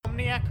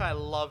Insomniac, I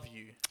love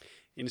you.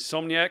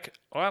 Insomniac,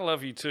 I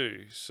love you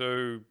too.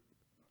 So,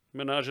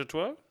 menage a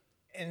trois?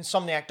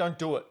 Insomniac, don't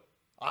do it.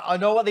 I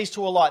know what these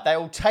two are like. They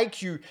will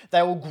take you,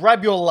 they will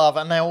grab your love,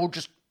 and they will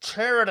just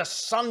tear it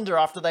asunder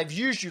after they've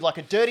used you like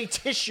a dirty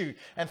tissue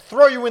and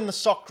throw you in the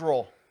sock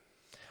drawer.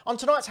 On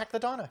tonight's Hack the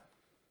Dino.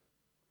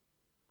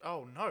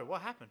 Oh no,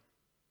 what happened?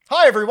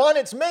 Hi everyone,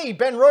 it's me,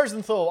 Ben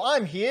Rosenthal.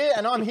 I'm here,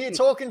 and I'm here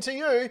talking to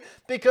you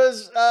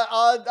because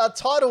our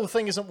title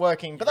thing isn't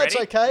working, but that's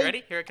Ready? okay. You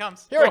ready? Here it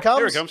comes. Here it comes.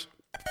 Here it comes.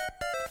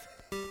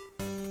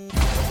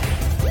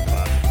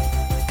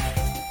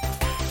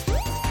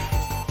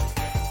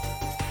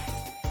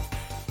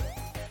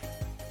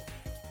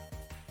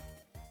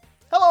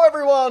 Hello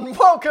everyone,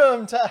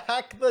 welcome to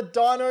Hack the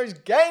Dino's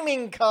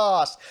Gaming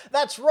Cast.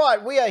 That's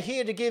right, we are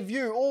here to give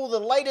you all the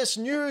latest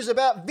news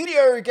about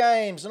video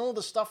games and all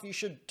the stuff you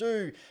should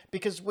do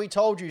because we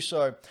told you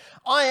so.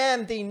 I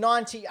am the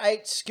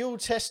 98 skill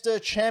tester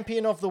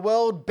champion of the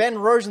world, Ben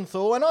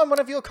Rosenthal, and I'm one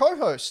of your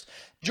co-hosts.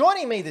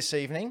 Joining me this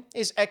evening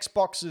is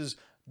Xbox's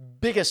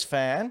biggest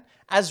fan,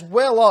 as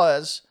well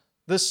as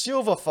the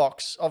silver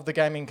fox of the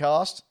Gaming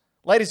Cast.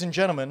 Ladies and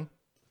gentlemen,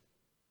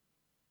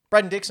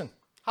 Braden Dixon.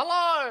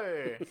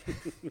 Hello.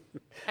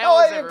 How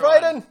are is you, everyone?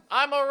 Braden?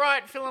 I'm all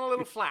right, feeling a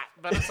little flat,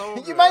 but it's all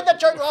You good. made that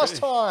joke last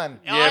time.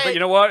 Yeah, but you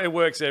know what? It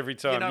works every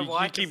time. You know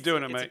why? You keep 'Cause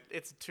doing it, mate.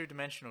 It's a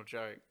two-dimensional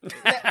joke.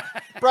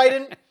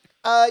 Braden,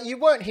 you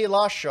weren't here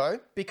last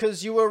show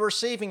because you were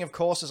receiving, of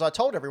course, as I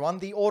told everyone,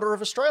 the Order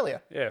of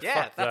Australia. Yeah,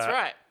 Yeah, fuck that's that.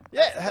 right.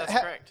 Yeah, That's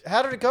correct.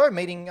 How did it go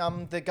meeting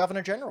the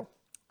Governor General?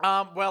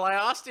 Well, I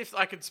asked if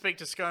I could speak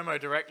to ScoMo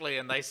directly,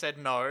 and they said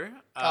no.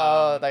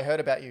 They heard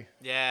about you.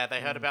 Yeah,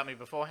 they heard about me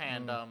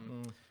beforehand.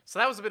 So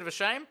that was a bit of a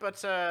shame,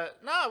 but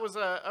no, it was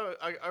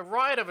a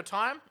riot of a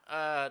time.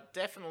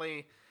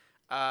 Definitely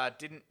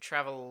didn't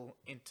travel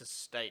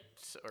interstate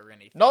or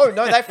anything. No,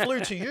 they flew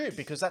to you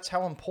because that's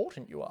how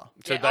important you are.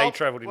 So Yeah, they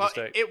travelled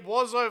interstate. It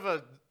was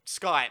over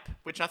Skype,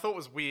 which I thought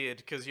was weird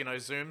because,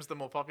 Zoom's the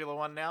more popular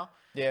one now.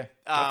 Yeah.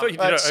 I thought you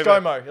did it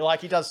over... ScoMo,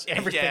 like he does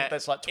everything Yeah,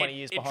 that's like 20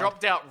 years it behind.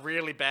 dropped out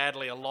really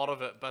badly, a lot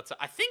of it, but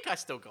I think I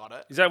still got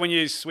it. Is that when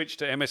you switched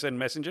to MSN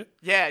Messenger?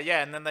 Yeah,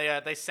 and then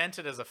they sent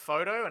it as a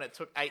photo, and it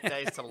took 8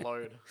 days to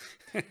load.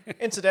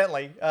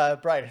 Incidentally,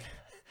 Braden,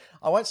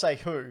 I won't say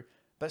who,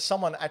 but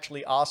someone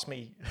actually asked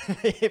me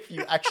if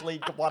you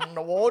actually won an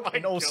award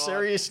in all God.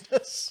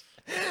 seriousness.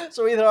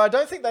 So either I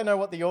don't think they know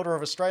what the Order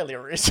of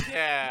Australia is,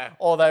 Yeah.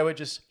 or they were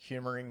just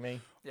humouring me.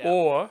 Yeah.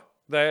 Or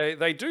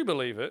they do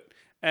believe it,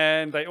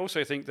 and they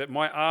also think that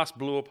my ass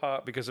blew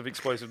apart because of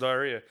explosive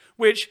diarrhea.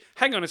 Which,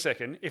 hang on a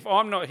second, if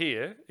I'm not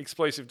here,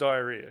 explosive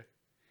diarrhea.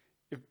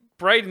 If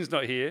Braden's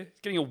not here, he's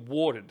getting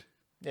awarded.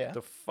 Yeah.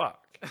 The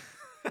fuck?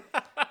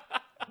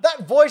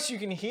 That voice you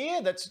can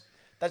hear that's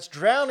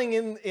drowning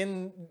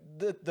in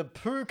the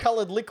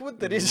poo-coloured liquid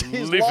that is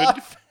his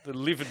life The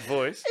livid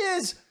voice.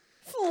 is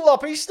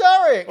Floppy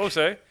Starrick.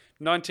 Also,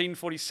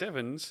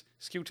 1947's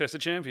skill tester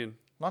champion.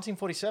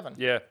 1947.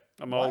 Yeah,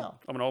 I'm Wow. old.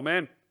 I'm an old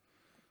man.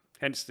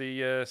 Hence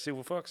the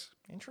silver fox.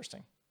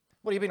 Interesting.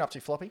 What have you been up to,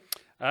 Floppy?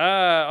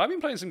 I've been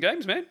playing some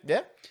games, man.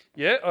 Yeah?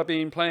 Yeah, I've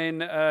been playing.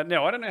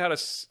 Now I don't know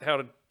how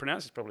to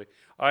pronounce this properly.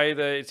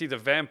 It's either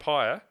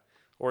vampire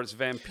or it's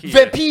vampire.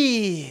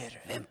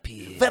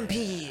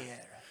 Vampire.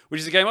 Which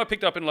is a game I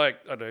picked up in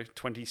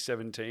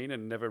 2017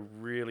 and never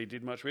really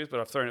did much with, but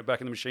I've thrown it back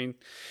in the machine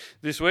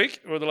this week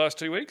or the last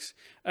 2 weeks,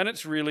 and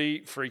it's really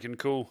freaking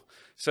cool.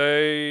 So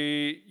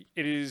it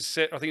is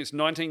set. I think it's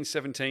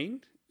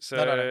 1917. So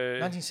No.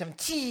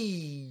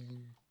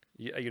 1917.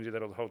 Yeah, are you gonna do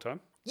that all the whole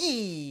time?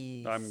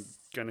 Yes. I'm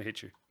gonna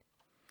hit you.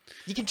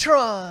 You can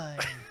try.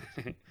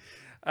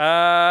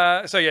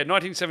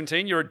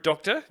 1917, you're a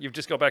doctor. You've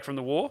just got back from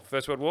the war,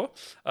 First World War.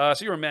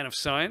 So you're a man of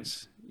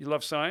science. You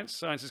love science.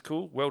 Science is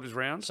cool. World is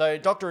round. So,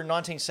 doctor in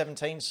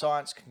 1917,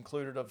 science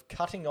concluded of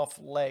cutting off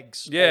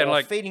legs Yeah, or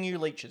like- feeding you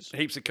leeches.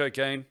 Heaps of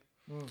cocaine.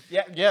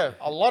 Yeah,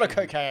 a lot of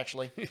cocaine,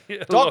 actually. A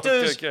lot of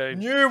Doctors cocaine.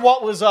 knew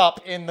what was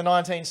up in the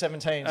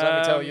 1917s, let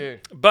me tell you.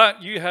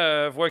 But you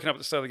have woken up at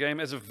the start of the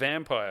game as a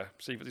vampire.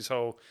 So you've got this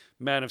whole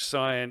man of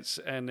science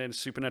and then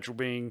supernatural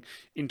being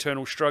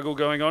internal struggle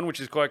going on,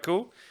 which is quite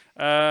cool.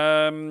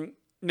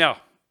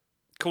 Now,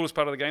 coolest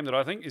part of the game that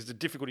I think is the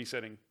difficulty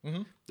setting.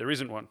 Mm-hmm. There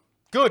isn't one.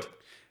 Good.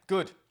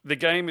 The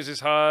game is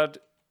as hard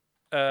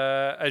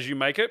as you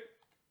make it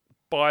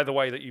by the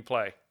way that you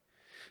play.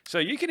 So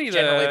you can either...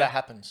 Generally, that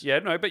happens. Yeah,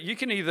 no, but you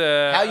can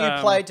either... How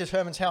you play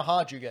determines how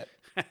hard you get.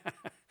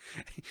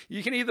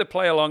 You can either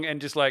play along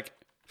and just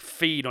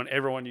feed on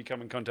everyone you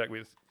come in contact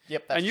with.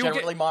 Yep, that's And you'll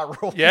generally my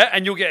rule. Yeah,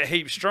 and you'll get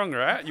heaps stronger,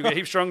 right? You'll get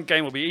heaps strong,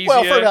 game will be easier.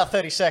 Well, for about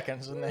 30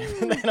 seconds, and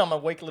then I'm a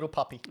weak little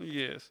puppy.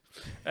 Yes.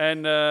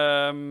 And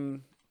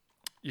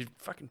you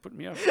fucking put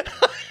me up.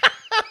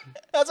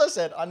 As I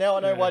said, I know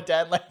why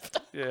Dad left.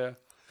 Yeah.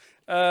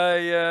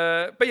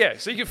 But yeah,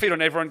 so you can feed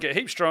on everyone, get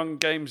heaps strong,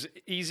 game's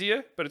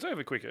easier, but it's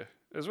over quicker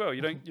as well.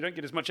 You don't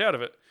get as much out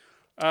of it.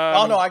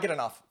 Oh, no, I get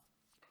enough.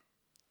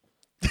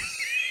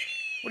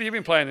 What have you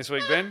been playing this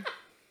week, Ben?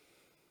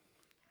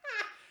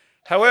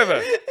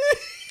 However,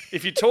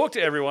 If you talk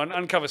to everyone,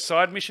 uncover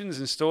side missions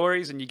and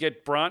stories, and you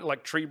get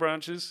like tree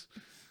branches,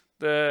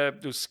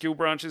 the skill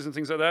branches and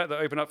things like that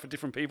open up for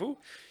different people,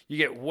 you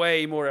get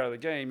way more out of the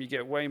game. You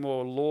get way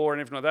more lore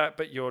and everything like that,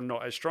 but you're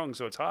not as strong,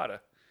 so it's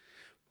harder.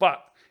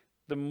 But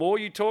the more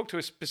you talk to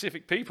a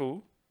specific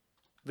people,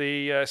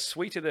 the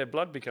sweeter their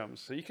blood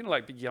becomes. So you can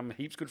like become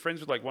heaps good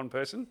friends with like one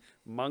person,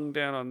 mung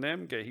down on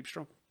them, get heaps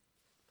strong.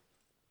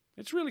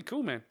 It's really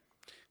cool, man.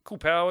 Cool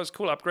powers,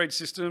 cool upgrade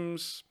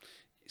systems,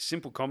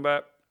 simple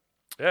combat.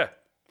 Yeah,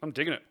 I'm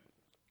digging it.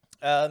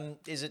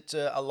 Is it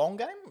a long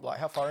game? Like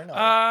how far in are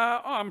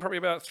you? I'm probably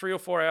about 3 or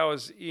 4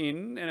 hours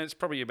in, and it's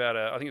probably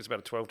I think it's about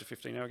a 12 to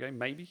 15 hour game,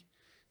 maybe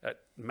at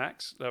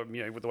max.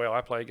 With the way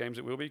I play games,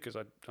 it will be because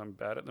I'm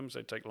bad at them, so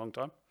they take a long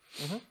time.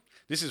 Mm-hmm.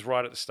 This is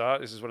right at the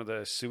start. This is one of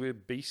the sewer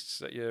beasts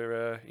that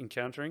you're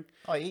encountering.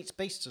 Oh, he eats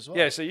beasts as well.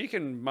 Yeah, so you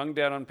can mung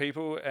down on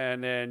people,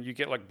 and then you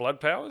get like blood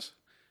powers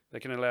that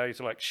can allow you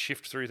to like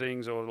shift through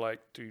things or like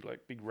do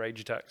like big rage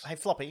attacks. Hey,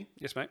 Floppy.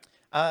 Yes, mate.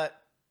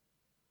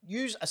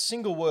 Use a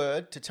single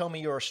word to tell me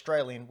you're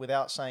Australian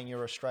without saying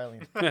you're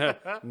Australian.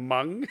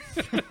 Mung.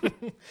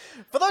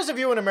 For those of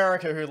you in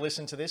America who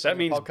listen to this, That on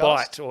the means podcast,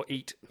 bite or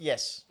eat.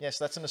 Yes,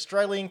 that's an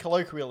Australian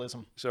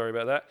colloquialism. Sorry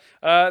about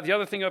that. The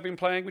other thing I've been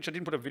playing, which I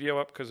didn't put a video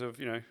up because of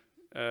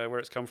where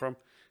it's come from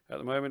at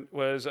the moment,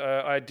 was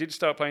I did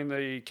start playing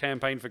the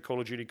campaign for Call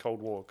of Duty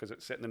Cold War because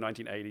it's set in the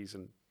 1980s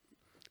and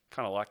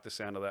kind of like the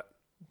sound of that.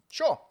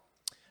 Sure.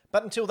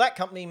 But until that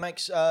company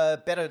makes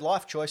better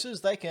life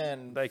choices, they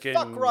can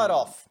fuck right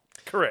off.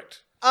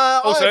 Correct.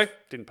 Also,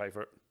 didn't pay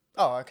for it.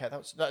 Oh, okay.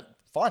 That's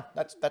fine.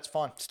 That's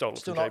fine. Stole it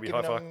Still from not JB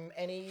giving Hi-Fi. them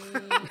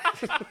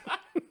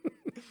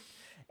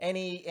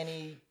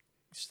any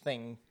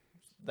thing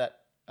that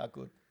are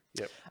good.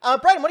 Yep.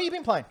 Braden, what have you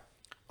been playing?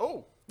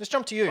 Oh, Let's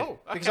jump to you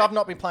because okay. I've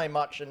not been playing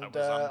much, and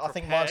I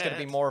think mine's going to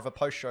be unprepared. more of a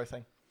post-show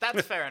thing.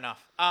 that's fair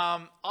enough.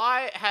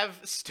 I have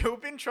still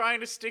been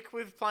trying to stick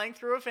with playing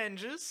through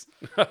Avengers.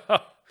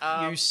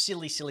 You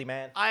silly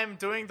man. I'm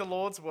doing the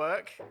Lord's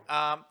work.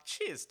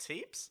 Cheers,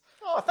 Teeps.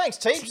 Oh, thanks,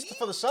 Teeps,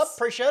 for the sub.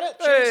 Appreciate it.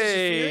 Cheers, this is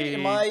for you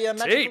in my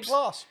magical Teeps.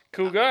 glass.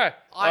 Cool guy.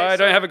 I I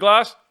don't have a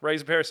glass.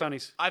 Raise a pair of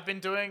sunnies. I've been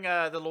doing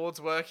the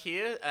Lord's work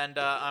here, and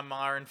I'm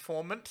our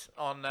informant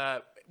on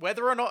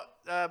whether or not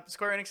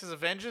Square Enix's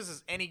Avengers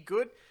is any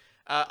good.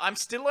 I'm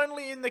still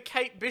only in the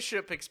Kate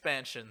Bishop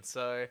expansion,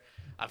 so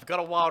I've got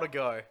a while to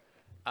go.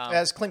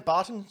 Has Clint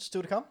Barton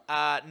still to come?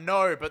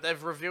 No, but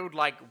they've revealed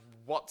like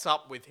what's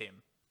up with him.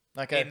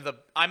 Okay.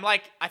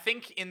 I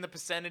think in the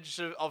percentage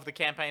of the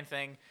campaign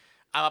thing,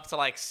 I'm up to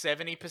like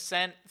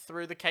 70%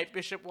 through the Kate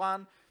Bishop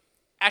one.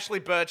 Ashley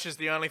Birch is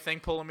the only thing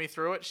pulling me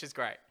through it. She's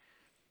great.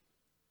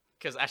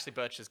 Because Ashley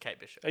Birch is Kate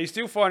Bishop. Are you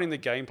still finding the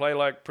gameplay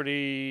like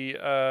pretty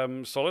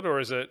solid,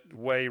 or is it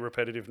way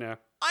repetitive now?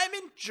 I'm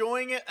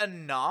enjoying it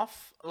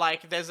enough.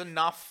 Like, there's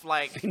enough,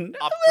 like,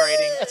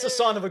 upgrading. That's a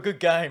sign of a good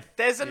game.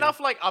 There's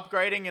enough, like,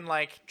 upgrading and,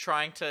 like,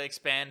 trying to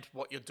expand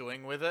what you're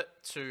doing with it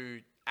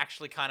to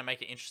actually kind of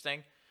make it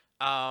interesting.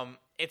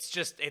 It's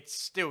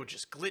still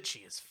just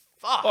glitchy as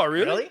fuck. Oh,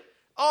 really?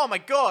 Oh my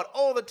god,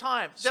 all the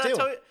time. Did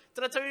Still.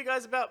 I tell you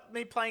guys about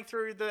me playing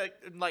through the,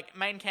 like,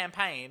 main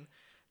campaign?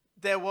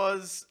 There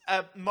was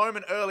a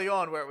moment early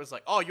on where it was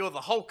like, oh, you're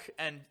the Hulk,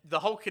 and the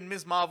Hulk and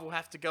Ms. Marvel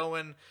have to go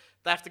and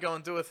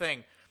do a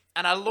thing.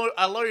 And I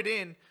load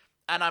in,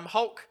 and I'm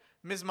Hulk,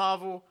 Ms.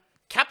 Marvel,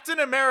 Captain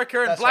America,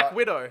 and That's Black right.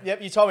 Widow.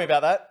 Yep, you told me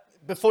about that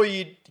before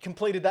you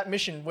completed that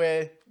mission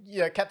where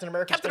Captain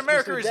America.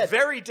 Is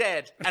very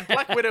dead, and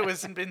Black Widow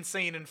hasn't been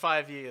seen in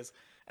 5 years.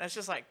 And it's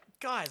just like,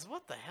 guys,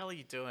 what the hell are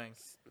you doing?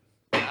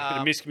 Bit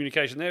of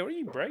miscommunication there. What are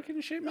you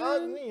breaking shit,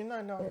 man?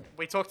 No.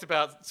 We talked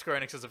about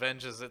Square Enix's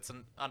Avengers. It's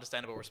an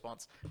understandable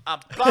response.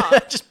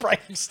 But Just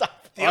breaking stuff.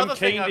 the I'm other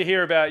thing keen to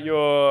hear about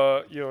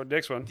your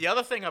next one. The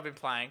other thing I've been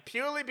playing,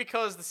 purely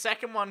because the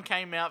second one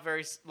came out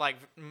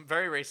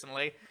very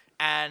recently,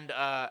 and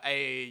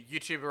a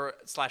YouTuber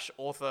 /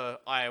 author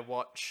I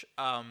watch,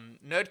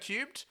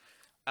 Nerdcubed,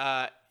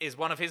 is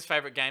one of his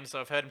favorite games,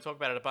 so I've heard him talk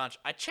about it a bunch.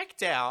 I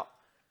checked out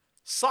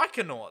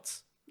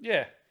Psychonauts.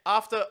 Yeah.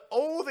 After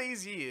all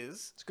these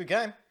years, It's a good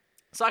game.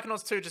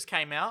 Psychonauts 2 just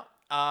came out,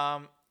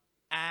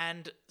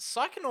 and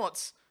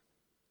Psychonauts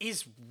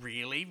is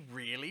really,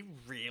 really,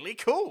 really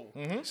cool.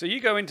 So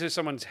you go into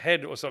someone's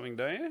head or something,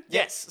 don't you?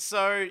 Yes,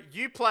 so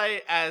you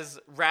play as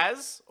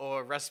Raz,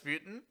 or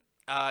Rasputin.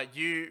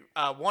 You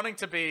are wanting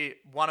to be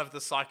one of the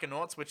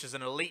Psychonauts, which is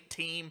an elite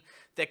team.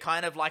 They're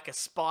kind of like a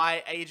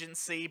spy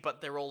agency, but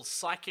they're all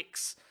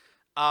psychics.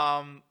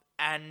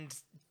 And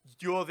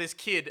you're this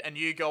kid, and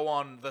you go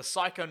on the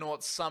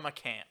Psychonauts summer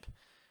camp.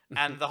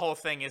 And the whole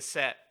thing is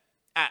set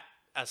at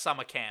a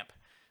summer camp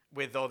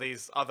with all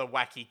these other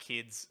wacky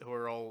kids who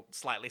are all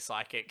slightly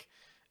psychic.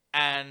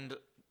 And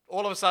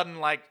all of a sudden,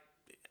 like,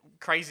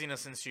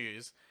 craziness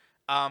ensues.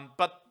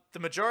 But the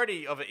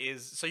majority of it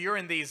is, so you're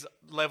in these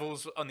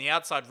levels on the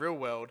outside real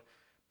world,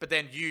 but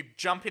then you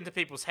jump into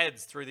people's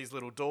heads through these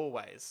little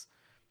doorways.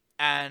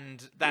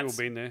 And We've all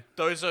been there.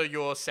 those are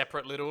your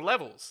separate little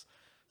levels.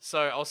 So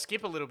I'll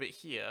skip a little bit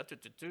here.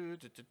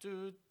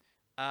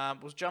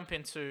 We'll jump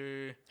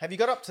into... Have you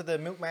got up to the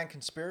Milkman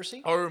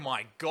Conspiracy? Oh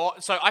my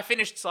god. So I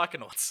finished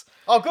Psychonauts.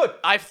 Oh, good.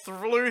 I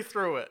flew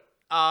through it.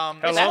 It's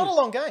long? not a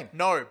long game.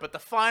 No, but the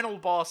final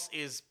boss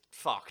is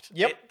fucked.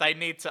 Yep. They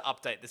need to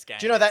update this game.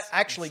 Do you know that It's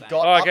actually insane.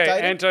 got Oh, okay,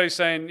 updated? Anto's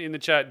saying in the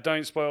chat,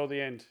 don't spoil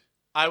the end.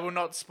 I will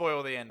not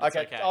spoil the end. It's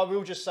Okay, okay. I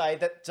will just say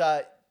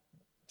that.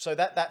 So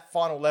that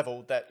final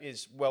level that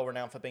is well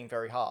renowned for being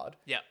very hard.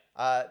 Yeah.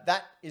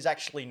 That is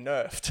actually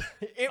nerfed.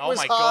 It Oh was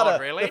my God,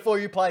 harder really? before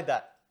you played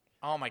that.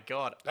 Oh my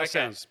god. That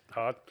sounds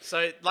hard.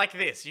 So like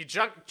this, you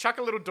chuck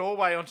a little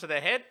doorway onto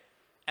their head,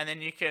 and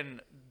then you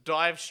can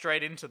dive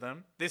straight into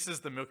them. This is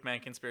the Milkman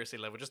Conspiracy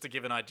level, just to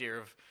give an idea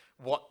of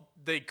what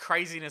the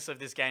craziness of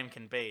this game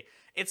can be.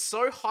 It's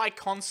so high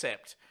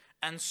concept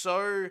and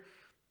so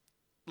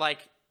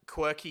like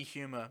quirky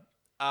humor.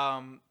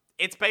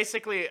 It's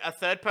basically a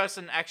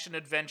third-person action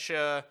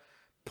adventure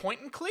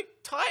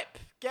point-and-click type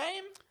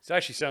game. It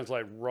actually sounds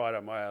like right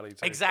up my alley, too.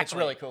 Exactly. It's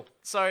really cool.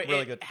 So Really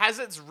it good. has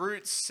its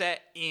roots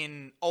set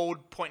in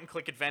old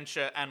point-and-click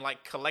adventure and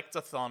like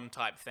collectathon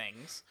type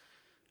things.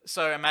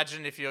 So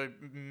imagine if you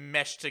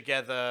mesh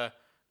together,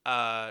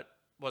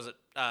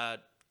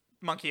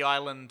 Monkey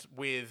Island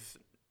with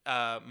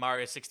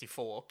Mario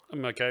 64,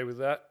 I'm okay with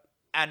that.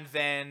 and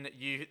then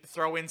you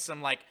throw in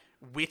some like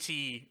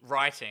witty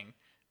writing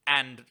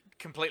and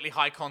completely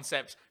high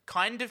concept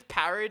kind of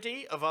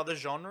parody of other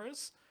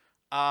genres,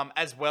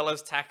 as well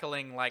as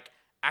tackling like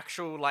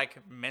actual like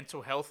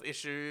mental health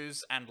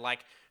issues and like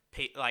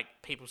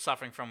people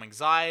suffering from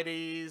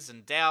anxieties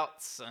and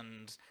doubts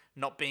and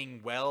not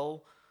being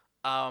well.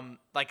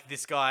 Like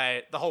this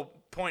guy, the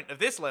whole point of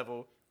this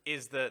level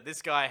is that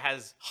this guy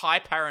has high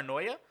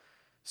paranoia.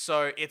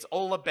 So it's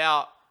all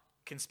about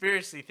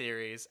conspiracy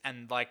theories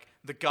and like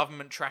the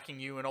government tracking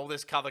you and all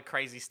this other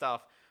crazy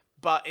stuff.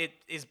 But it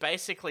is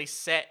basically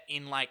set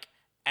in like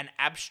an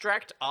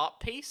abstract art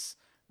piece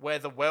where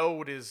the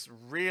world is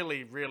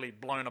really, really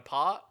blown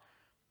apart.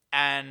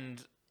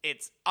 And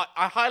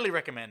I highly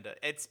recommend it.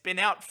 It's been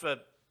out for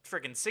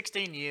friggin'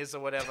 16 years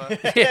or whatever.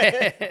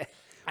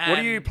 What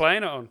are you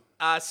playing it on?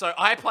 So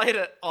I played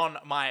it on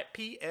my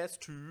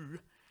PS2.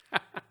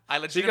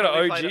 I So you got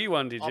an legitimately played OG it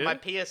one, did on you? my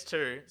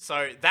PS2.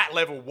 So that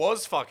level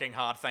was fucking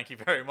hard. Thank you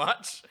very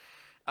much.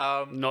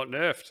 Not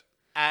nerfed.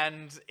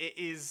 And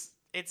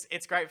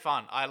it's great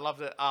fun. I loved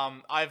it.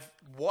 I've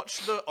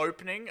watched the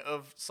opening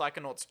of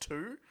Psychonauts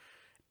 2,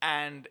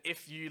 and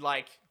if you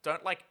like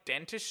don't like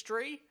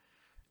dentistry,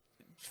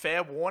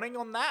 fair warning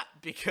on that,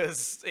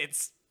 because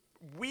it's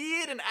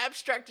weird and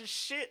abstract as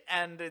shit,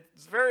 and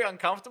it's very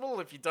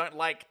uncomfortable if you don't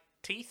like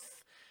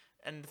teeth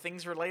and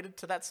things related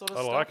to that sort of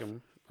I stuff. like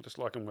them. I just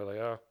like them where they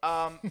are.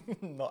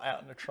 Not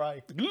out in a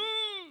tray.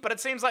 But it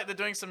seems like they're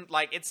doing some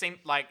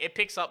it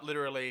picks up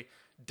literally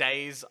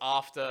days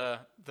after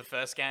the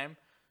first game.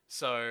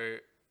 So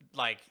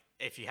like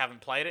if you haven't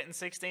played it in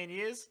 16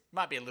 years,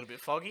 might be a little bit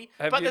foggy.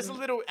 But there's a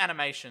little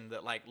animation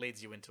that like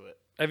leads you into it.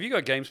 Have you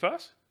got Games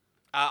Pass?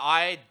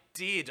 I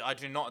did. I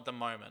do not at the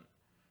moment.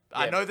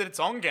 I know that it's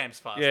on Games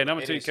Pass. Yeah,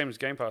 number It 2 is. games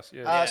Game Pass.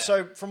 Yeah.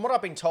 So from what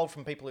I've been told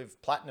from people who've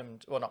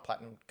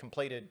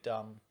completed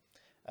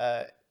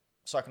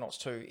Psychonauts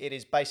 2, it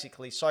is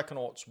basically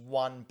Psychonauts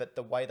 1, but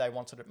the way they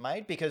wanted it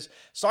made, because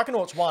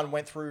Psychonauts 1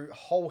 went through a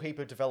whole heap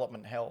of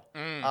development hell.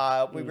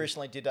 We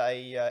recently did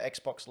a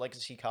Xbox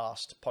Legacy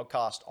Cast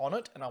podcast on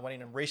it, and I went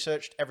in and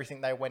researched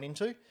everything they went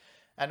into,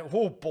 and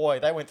oh boy,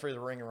 they went through the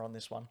ringer on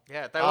this one.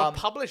 Yeah, they were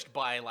published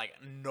by like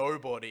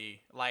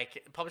nobody,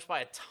 like published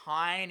by a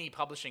tiny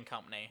publishing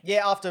company.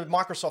 Yeah, after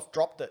Microsoft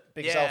dropped it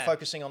because they were Yeah.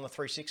 focusing on the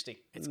 360.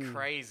 It's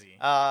crazy.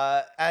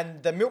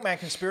 And the Milkman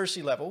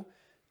Conspiracy level,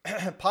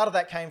 part of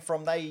that came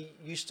from they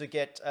used to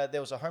get, there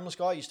was a homeless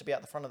guy who used to be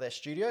out the front of their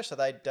studio, so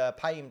they'd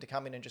pay him to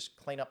come in and just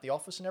clean up the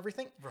office and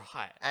everything.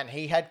 Right. And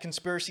he had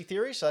conspiracy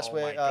theories, so that's Oh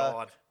where my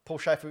God. Paul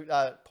Schaefer,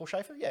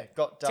 yeah,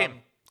 got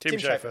Tim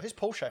Schafer. Who's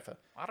Paul Schaefer?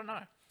 I don't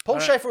know. Paul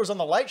Schaefer was on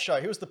the Late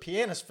Show. He was the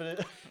pianist for.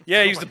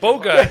 Yeah, he's the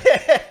bald guy.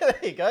 There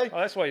you go. Oh,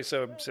 that's why you're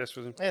so obsessed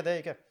with him. Yeah, there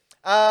you go.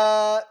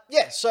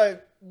 Yeah, so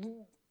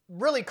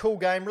really cool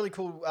game. Really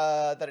cool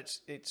that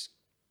it's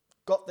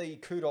got the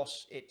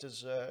kudos it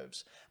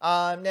deserves.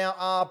 Now,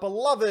 our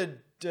beloved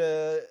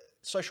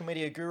social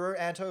media guru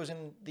Anto is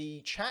in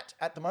the chat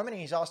at the moment.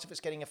 He's asked if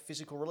it's getting a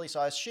physical release.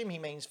 I assume he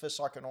means for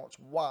Psychonauts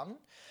 1.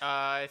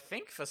 I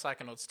think for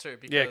Psychonauts 2,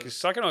 because Yeah, because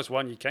Psychonauts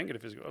 1, you can get a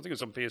physical. I think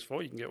it's on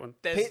PS4, you can get one.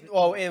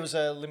 Well, it was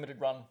a limited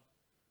run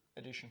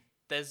edition.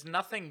 there's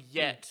nothing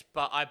yet,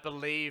 but I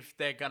believe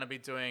they're going to be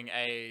doing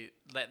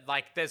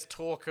there's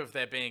talk of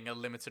there being a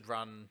limited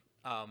run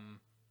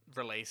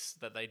release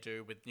that they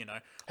do with, Hey,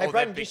 all their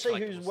Braden, do big you see who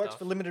collectible works stuff.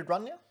 for limited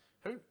run now?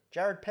 Who?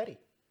 Jared Petty.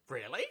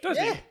 Really? Does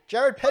Yeah, he?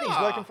 Jared Petty's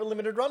Ah. working for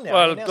limited run now.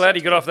 Well, He now glad he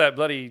says- got off that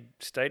bloody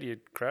Stadia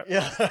crap.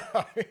 Yeah.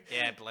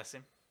 Yeah, bless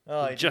him.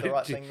 Oh, he did the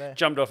right thing there.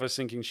 Jumped off a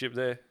sinking ship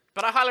there.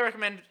 But I highly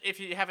recommend, if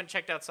you haven't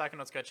checked out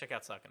Psychonauts, go check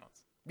out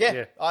Psychonauts. Yeah,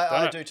 Yeah, I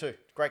done it. do too.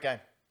 Great game.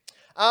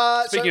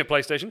 Speaking of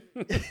PlayStation,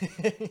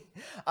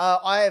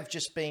 I have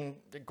just been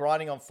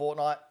grinding on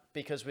Fortnite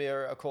because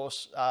we're, of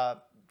course,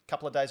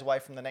 couple of days away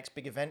from the next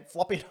big event.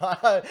 Floppy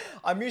and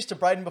I'm used to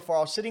Braden before.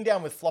 I was sitting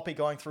down with Floppy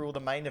going through all the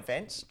main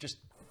events, just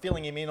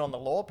filling him in on the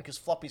lore because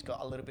Floppy's got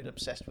a little bit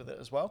obsessed with it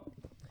as well.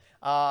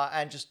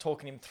 And just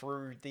talking him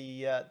through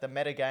the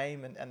meta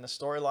game and the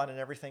storyline and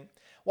everything.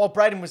 While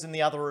Braden was in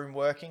the other room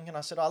working, and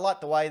I said, I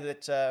like the way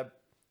that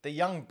the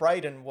young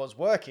Braden was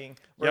working,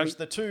 whereas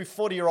the two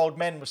 40-year-old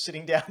men were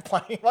sitting down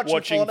playing,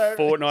 watching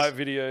Fortnite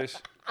videos.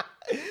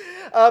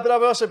 But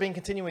I've also been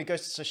continuing with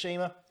Ghost of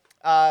Tsushima.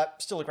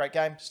 Still a great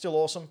game, still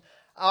awesome.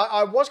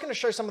 I was going to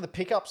show some of the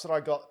pickups that I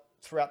got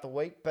throughout the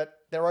week, but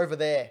they're over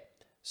there.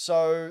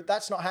 So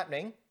that's not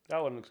happening.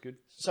 That one looks good.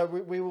 So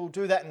we will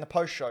do that in the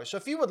post-show. So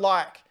if you would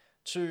like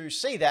to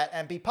see that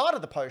and be part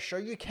of the post-show,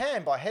 you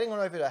can by heading on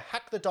over to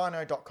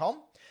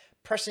hackthedino.com,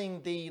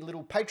 pressing the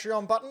little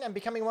Patreon button and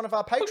becoming one of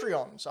our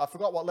Patreons. I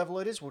forgot what level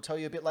it is. We'll tell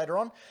you a bit later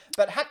on.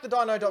 But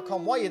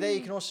hackthedino.com, while you're there,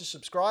 you can also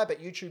subscribe at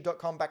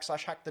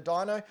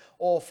youtube.com/hackthedino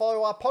or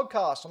follow our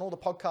podcast on all the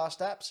podcast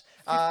apps.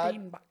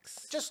 $15.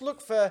 Just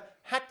look for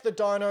Hack the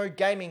Dino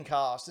Gaming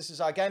Cast. This is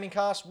our gaming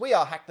cast. We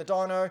are Hack the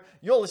Dino.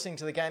 You're listening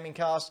to the gaming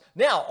cast.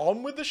 Now,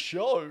 on with the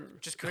show.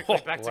 Just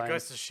quickly, back to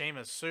Ghost of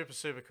Tsushima,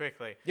 super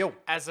quickly. Yo.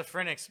 As the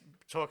Phoenix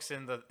talks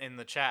in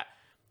the chat,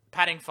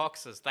 patting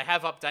foxes. They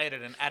have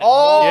updated and added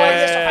Oh, more.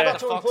 yes, I Yeah. forgot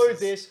to include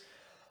this.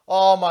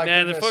 Oh, my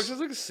Man, goodness. the foxes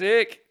look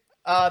sick.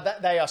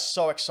 They are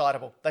so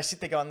excitable. They sit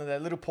there going, their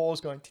little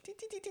paws going.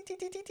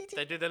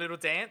 They do their little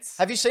dance.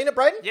 Have you seen it,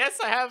 Braden? Yes,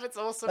 I have. It's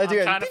awesome. They I'm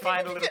do. trying to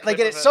find a little They clip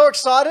get of it so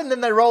excited, and then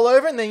they roll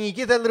over, and then you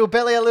give that little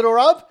belly a little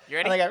rub. You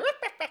ready? And they go.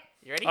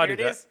 You ready? I Here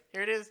do it that. is.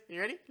 Here it is.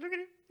 You ready? Look at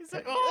him. He's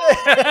so,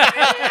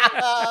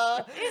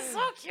 oh, he's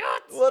so cute.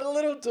 What a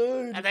little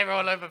dude. And they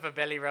roll over for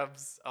belly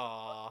rubs.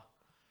 Aw.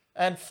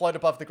 And float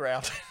above the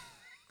ground.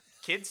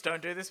 Kids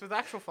don't do this with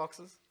actual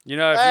foxes. You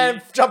know,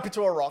 And jump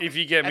into a rock. if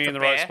you get me That's in a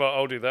the right bear. spot,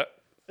 I'll do that.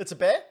 It's a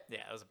bear? Yeah,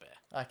 it was a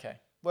bear. Okay.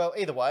 Well,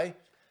 either way,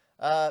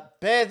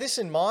 bear this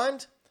in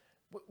mind.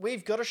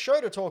 We've got a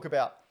show to talk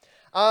about.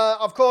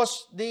 Of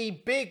course, the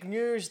big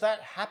news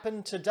that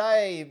happened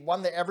today,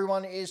 one that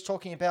everyone is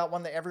talking about,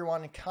 one that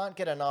everyone can't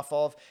get enough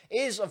of,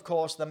 is, of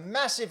course, the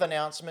massive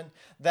announcement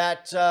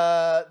that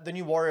the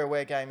new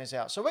WarioWare game is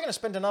out. So we're going to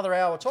spend another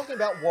hour talking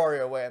about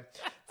WarioWare.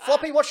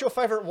 Floppy, what's your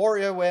favorite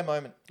WarioWare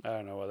moment? I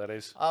don't know what that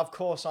is. Of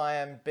course, I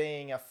am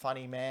being a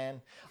funny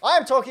man. I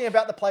am talking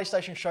about the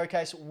PlayStation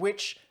Showcase,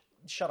 which...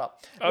 Shut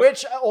up. Yeah,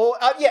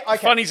 okay.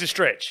 Funny's a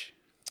stretch.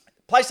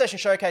 PlayStation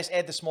Showcase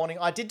aired this morning.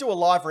 I did do a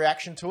live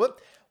reaction to it.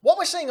 What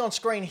we're seeing on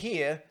screen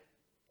here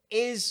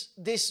is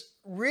this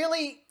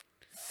really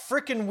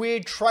freaking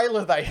weird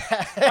trailer they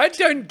had. I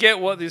don't get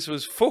what this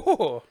was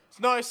for.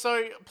 No,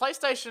 so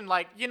PlayStation,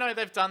 like, you know,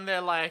 they've done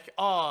their, like,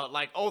 all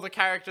the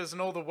characters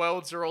and all the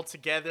worlds are all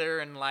together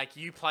and, like,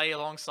 you play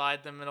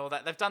alongside them and all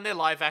that. They've done their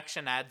live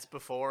action ads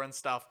before and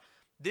stuff.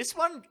 This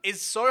one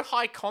is so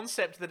high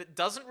concept that it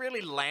doesn't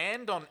really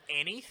land on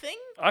anything.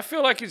 I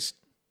feel like it's...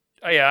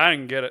 Oh, yeah, I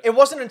didn't get it. It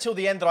wasn't until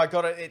the end that I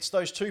got it. It's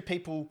those two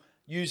people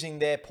using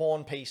their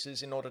pawn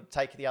pieces in order to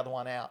take the other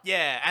one out.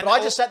 Yeah, and But I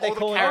just sat there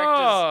calling it-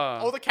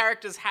 all the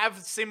characters have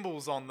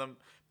symbols on them,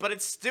 but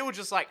it's still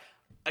just like,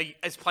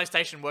 is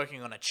PlayStation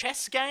working on a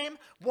chess game?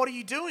 What are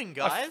you doing,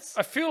 guys?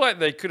 I feel like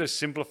they could have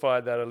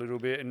simplified that a little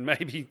bit and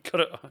maybe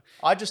got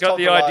I just got told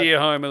the the live- idea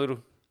home a little.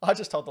 I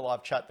just told the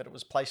live chat that it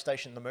was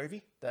PlayStation the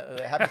movie. That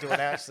they're happy to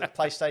announce that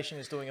PlayStation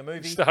is doing a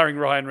movie. Starring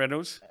Ryan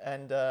Reynolds.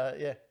 And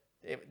yeah,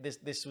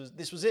 this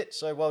was it.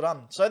 So well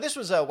done. So this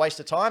was a waste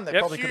of time. They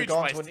Yep. probably could have Huge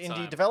gone to an waste of indie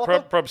time. developer.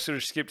 Prob sort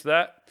of skipped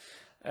that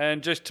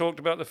and just talked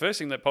about the first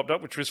thing that popped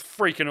up, which was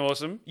freaking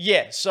awesome.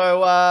 Yeah. So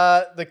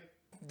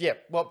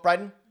well,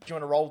 Braden, do you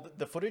want to roll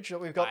the footage that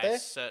we've got I there?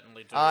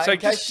 certainly do. So in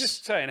case-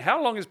 just saying,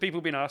 how long have people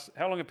been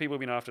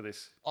after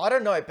this? I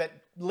don't know, but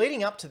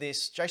leading up to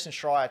this, Jason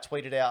Schreier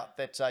tweeted out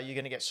that you're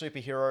going to get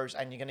superheroes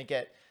and you're going to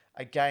get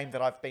a game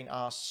that I've been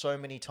asked so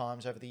many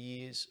times over the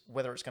years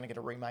whether it's going to get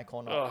a remake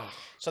or not. Ugh.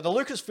 So the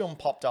Lucasfilm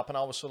popped up and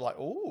I was sort of like,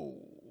 ooh.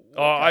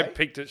 Oh, I okay.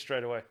 picked it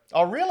straight away.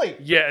 Oh, really?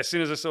 Yeah, as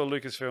soon as I saw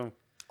Lucasfilm.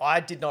 I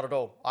did not at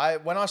all.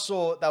 When I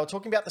saw they were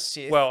talking about the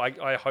Sith, Well,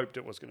 I hoped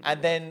it was going to be.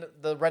 and then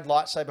the red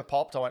lightsaber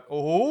popped, I went,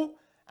 ooh.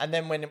 And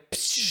then when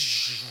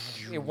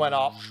it went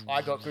up,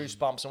 I got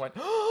goosebumps and went,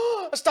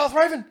 oh, a Darth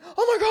Raven.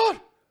 Oh my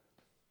God.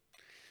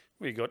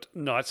 We got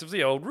Knights of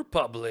the Old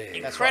Republic.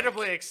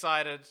 Incredibly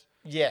excited.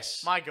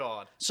 Yes. My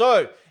God.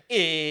 So,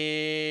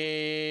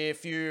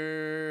 if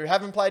you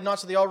haven't played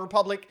Knights of the Old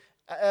Republic,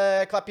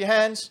 clap your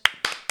hands.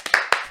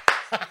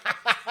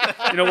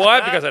 You know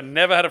why? Because I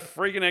never had a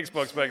freaking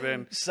Xbox back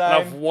then. Same. And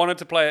I've wanted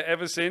to play it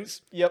ever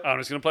since. Yep. I'm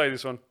just going to play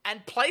this one.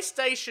 And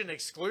PlayStation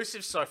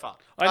exclusive so far.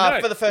 I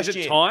know. for the first Is it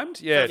year.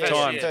 timed? Yeah, For the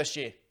timed. First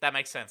year. That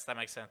makes sense. That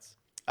makes sense.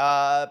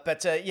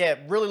 But yeah,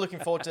 really looking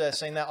forward to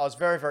seeing that. I was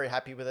very, very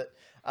happy with it.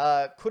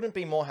 Couldn't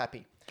be more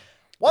happy.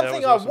 One That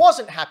thing was I awesome.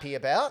 wasn't happy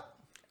about.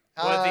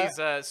 Were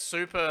these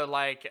super,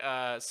 like,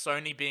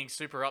 Sony being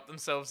super up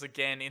themselves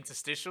again,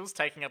 interstitials,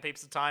 taking up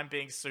heaps of time,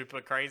 being super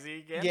crazy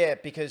again? Yeah,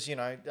 because, you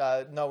know,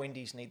 no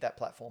indies need that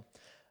platform.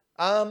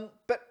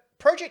 But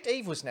Project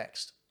Eve was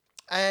next.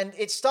 And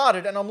it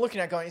started, and I'm looking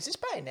at it going, is this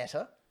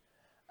Bayonetta?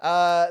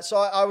 So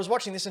I was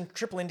watching this, and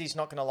Triple Indie's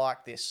not going to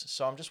like this.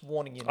 So I'm just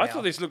warning you now. I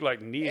thought this looked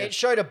like Nier. It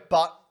showed a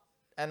butt,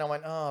 and I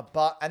went, oh,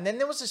 butt. And then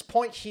there was this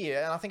point here,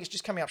 and I think it's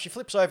just coming up. She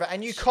flips over,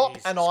 and you cop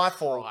an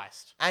eyeful,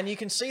 and you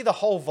can see the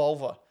whole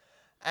vulva.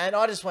 And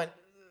I just went,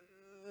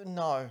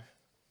 no,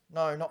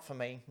 not for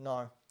me,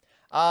 no.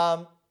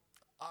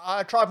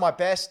 I tried my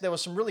best. There were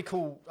some really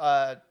cool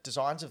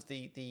designs of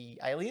the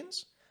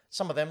aliens.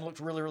 Some of them looked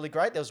really, really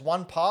great. There was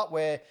one part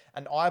where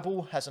an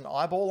eyeball has an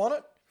eyeball on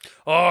it.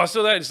 Oh,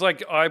 so that it's like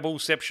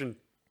eyeballception.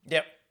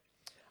 Yep.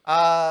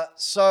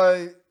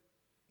 So,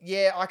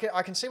 yeah,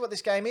 I can see what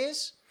this game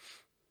is.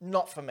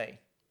 Not for me.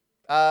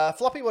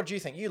 Floppy, what do you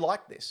think? You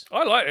like this?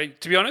 I like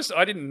it. To be honest,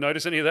 I didn't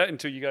notice any of that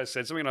until you guys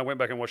said something, and I went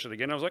back and watched it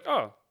again. I was like,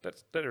 oh,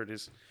 there it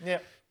is. Yeah.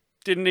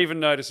 Didn't even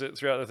notice it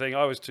throughout the thing.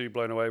 I was too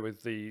blown away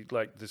with the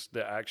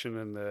action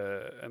and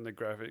the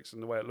graphics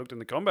and the way it looked in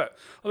the combat.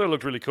 I thought it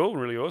looked really cool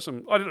and really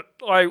awesome.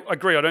 I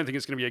agree. I don't think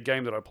it's going to be a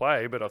game that I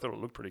play, but I thought it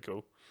looked pretty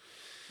cool.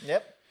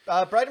 Yep.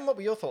 Braden, what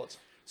were your thoughts?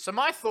 So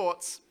my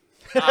thoughts.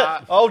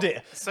 Oh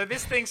dear. So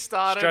this thing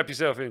started. Strap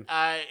yourself in.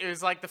 It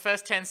was like the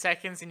first 10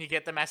 seconds, and you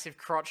get the massive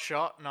crotch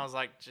shot, and I was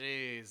like,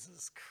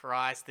 Jesus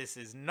Christ, this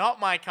is not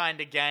my kind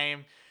of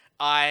game.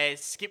 I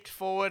skipped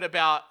forward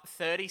about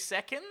 30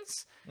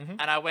 seconds,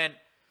 and I went,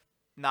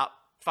 nah,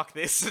 fuck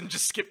this, and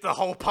just skipped the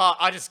whole part.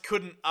 I just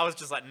couldn't. I was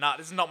just like, nah,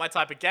 this is not my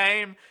type of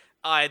game.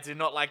 I do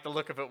not like the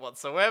look of it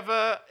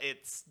whatsoever.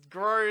 It's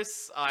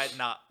gross. I'm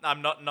not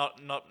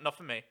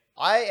for me.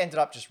 I ended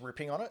up just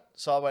ripping on it.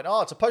 So I went,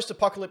 oh, it's a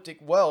post-apocalyptic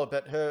world,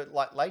 but her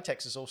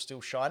latex is all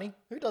still shiny.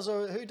 Who does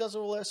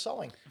all her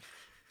sewing?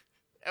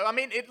 I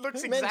mean, it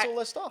looks Who mends all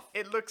their stuff?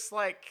 It looks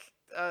like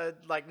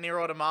Nier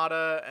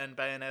Automata and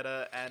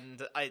Bayonetta,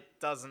 and it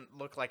doesn't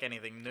look like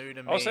anything new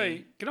to me. I'll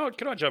say, can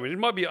I jump in? It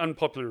might be an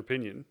unpopular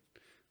opinion.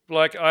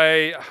 Like,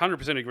 I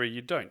 100% agree.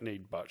 You don't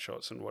need butt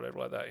shots and whatever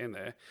like that in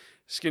there.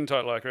 Skin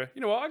tight lycra.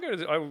 You know what?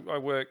 I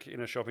work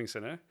in a shopping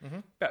center.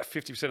 About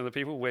 50% of the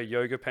people wear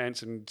yoga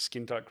pants and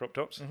skin tight crop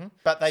tops.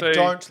 But they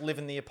don't live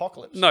in the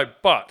apocalypse. No,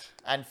 but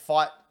and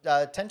fight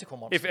tentacle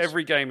monsters. if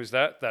every game is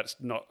that, that's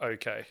not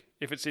okay.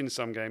 If it's in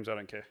some games, I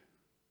don't care.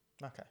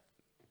 Okay.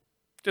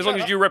 As long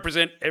as you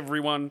represent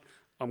everyone,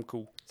 I'm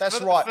cool. That's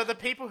for, right. For the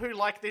people who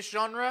like this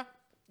genre,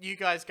 you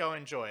guys go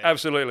enjoy it.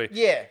 Absolutely.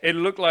 Yeah. It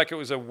looked like it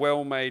was a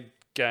well-made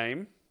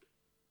game.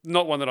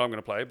 Not one that I'm going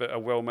to play, but a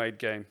well-made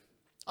game.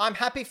 I'm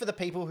happy for the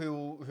people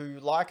who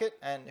like it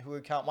and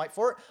who can't wait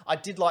for it. I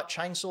did like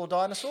Chainsaw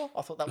Dinosaur.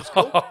 I thought that was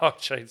cool.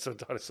 Chainsaw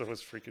Dinosaur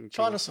was freaking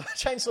cool.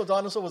 Chainsaw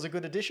Dinosaur was a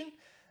good addition,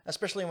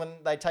 especially when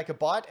they take a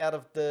bite out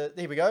of the...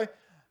 Here we go.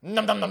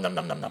 Num, num, num, num,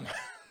 num, num, num.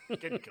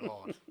 Good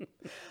God.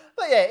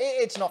 But yeah,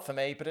 it's not for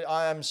me, but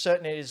I am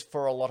certain it is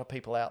for a lot of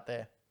people out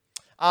there.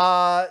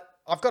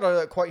 I've got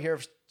a quote here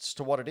as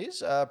to what it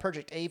is.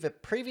 Project Eve, a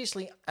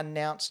previously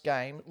announced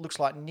game, looks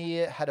like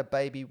Nier had a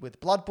baby with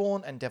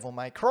Bloodborne and Devil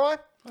May Cry.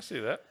 I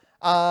see that.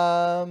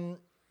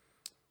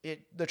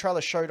 The trailer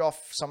showed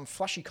off some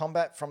flashy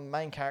combat from the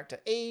main character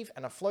Eve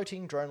and a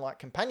floating drone-like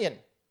companion.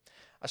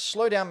 A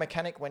slowdown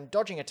mechanic when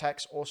dodging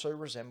attacks also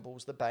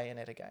resembles the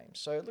Bayonetta game.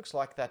 So it looks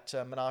like that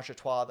menage a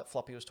trois that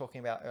Floppy was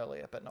talking about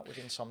earlier, but not with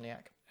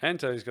Insomniac.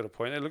 Anto's got a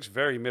point. It looks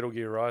very Metal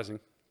Gear Rising.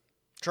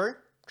 True.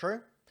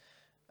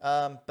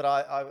 But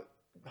I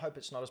hope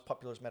it's not as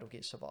popular as Metal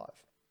Gear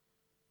Survive.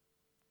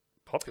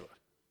 Popular?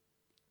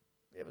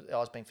 I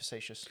was being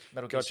facetious.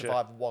 Metal Gear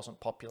Survive wasn't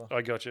popular.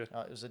 I gotcha.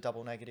 It was a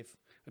double negative.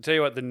 I'll tell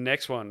you what, the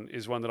next one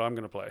is one that I'm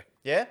going to play.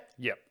 Yeah?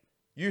 Yep.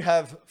 You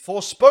have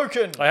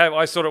Forspoken.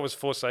 I thought it was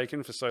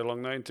Forsaken for so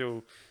long though,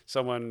 until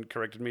someone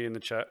corrected me in the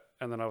chat,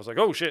 and then I was like,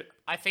 oh shit.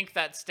 I think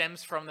that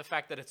stems from the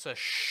fact that it's a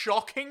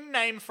shocking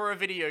name for a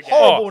video game.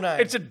 Horrible name.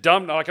 It's a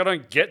dumb... Like, I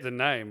don't get the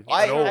name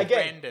at all.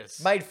 Again,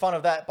 Horrendous. made fun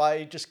of that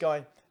by just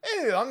going,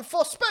 ooh, I'm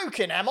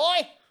Forspoken, am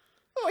I?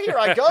 Oh, here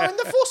I go in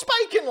the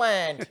Forspoken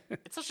land.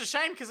 It's such a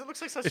shame because it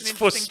looks like such It's an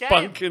interesting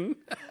game.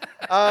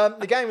 Forspunken.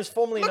 The game was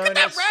formerly Look known at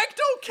that as...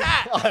 ragdoll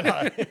cat! I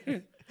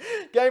know.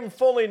 Game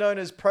formerly known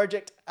as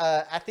Project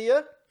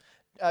Athia.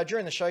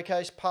 During the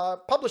showcase,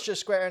 publisher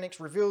Square Enix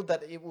revealed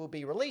that it will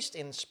be released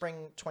in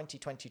spring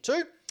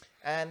 2022.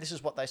 And this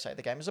is what they say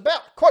the game is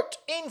about. Quote,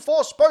 in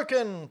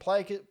Forspoken,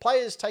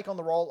 players take on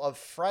the role of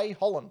Frey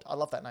Holland. I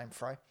love that name,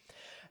 Frey.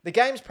 The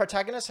game's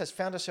protagonist has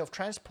found herself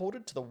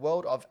transported to the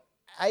world of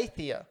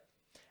Athia,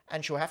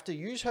 and she'll have to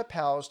use her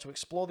powers to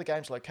explore the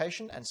game's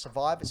location and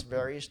survive its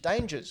various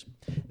dangers.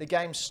 The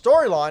game's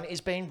storyline is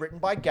being written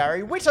by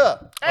Gary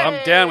Whitta.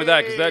 I'm down with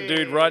that because that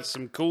dude writes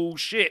some cool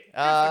shit.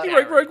 He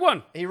wrote Rogue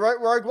One. He wrote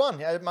Rogue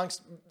One,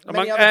 amongst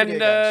many other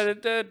video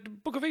games. The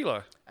Book of Eli.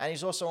 And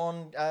he's also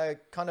on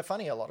Kind of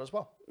Funny a lot as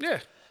well. Yeah.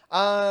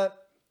 Yeah,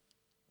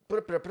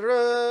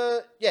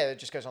 it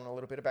just goes on a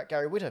little bit about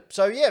Gary Whitta.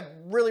 So yeah,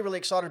 really, really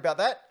excited about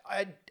that.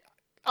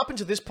 Up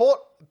until this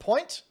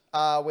point,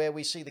 where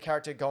we see the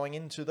character going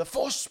into the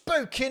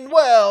Forspoken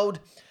world,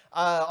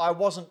 I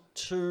wasn't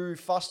too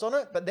fussed on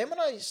it. But then when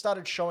I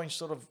started showing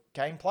sort of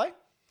gameplay,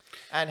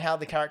 and how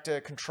the character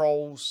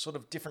controls sort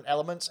of different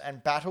elements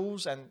and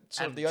battles and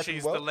sort of And the open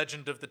she's world. the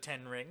Legend of the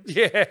Ten Rings.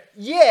 Yeah.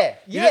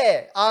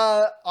 Yeah.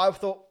 I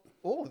thought,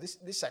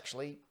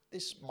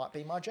 this might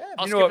be my jam.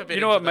 I'll You skip know a what? bit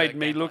You know what into the made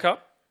me gameplay. look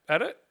up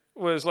at it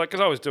was like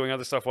because I was doing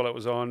other stuff while it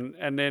was on,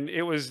 and then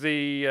it was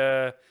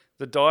the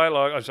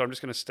dialogue. I'm sorry, I'm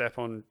just going to step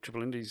on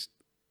Triple Indy's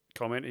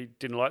comment. He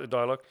didn't like the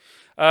dialogue.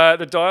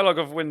 The dialogue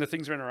of when the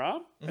things are in her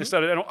arm. And it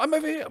started. And I'm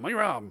over here. I'm on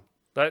your arm.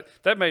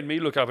 That made me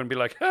look up and be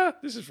like,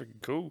 this is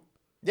freaking cool.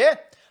 Yeah. Look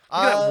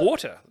at that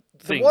water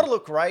thing. The water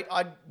looked great.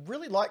 I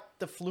really liked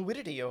the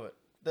fluidity of it.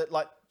 That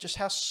just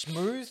how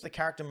smooth the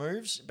character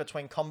moves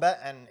between combat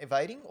and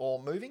evading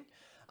or moving.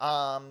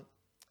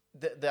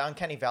 The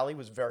Uncanny Valley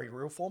was very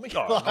real for me.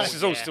 Oh, this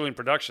is all yeah. still in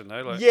production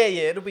though. Like, yeah,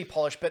 it'll be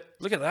polished, but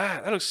look at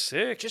that. That looks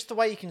sick. just the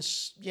way you can,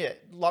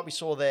 like we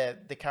saw there,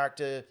 the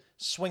character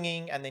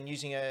swinging and then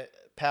using her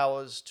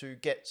powers to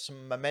get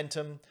some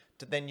momentum,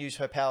 to then use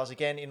her powers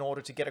again in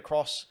order to get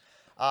across.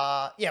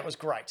 It was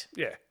great.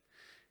 Yeah.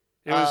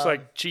 It was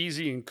like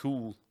cheesy and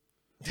cool.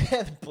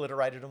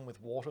 Obliterated them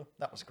with water.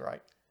 That was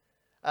great.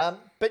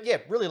 But yeah,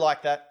 really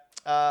like that.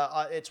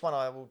 It's one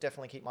I will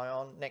definitely keep my eye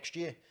on next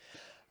year.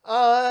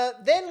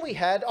 Then we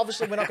had,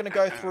 obviously we're not going to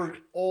go through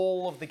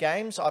all of the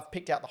games. I've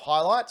picked out the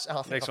highlights, and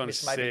I think Next I've one's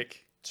missed maybe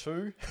sick.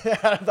 2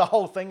 out of the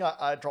whole thing.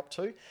 I dropped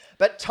 2.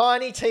 But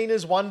Tiny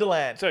Tina's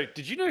Wonderland. So,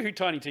 did you know who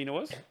Tiny Tina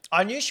was?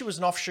 I knew she was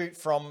an offshoot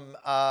from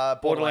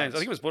Borderlands. Borderlands. I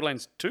think it was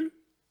Borderlands 2.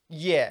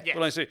 Yeah. Yeah.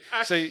 Borderlands 2.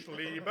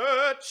 Ashley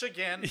Birch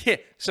again. Yeah.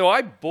 So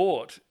I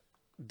bought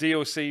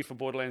DLC for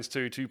Borderlands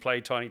 2 to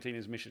play Tiny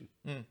Tina's mission.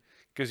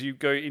 Because you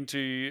go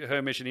into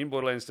her mission in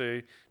Borderlands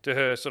 2 to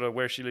her sort of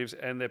where she lives,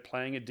 and they're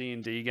playing a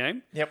D&D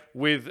game. Yep.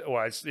 With,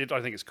 I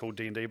think it's called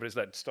D&D, but it's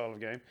that style of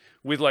game.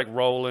 With like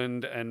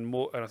Roland and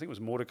I think it was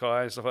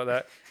Mordecai and stuff like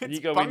that. And It's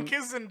you go in,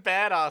 bunkers and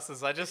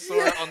badasses. I just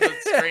saw it on the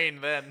screen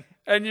then.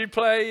 and you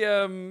play,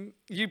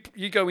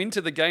 you go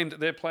into the game that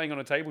they're playing on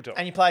a tabletop.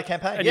 And you play a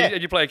campaign. And yeah.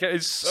 you play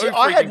it's so See,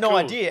 I had freaking no cool.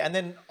 idea. And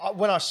then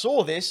when I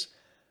saw this,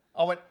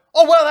 I went,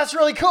 oh, wow, that's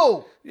really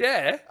cool.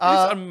 Yeah,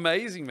 it's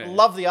amazing, man.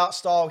 Love the art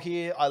style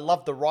here. I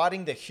love the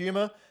writing, the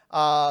humor.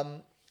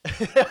 I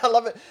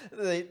love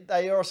it.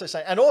 They are also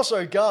saying, and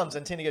also guns.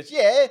 And Tina goes,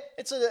 yeah,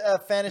 it's a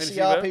fantasy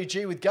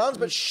RPG with guns,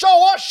 but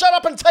shut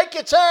up and take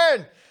your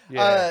turn.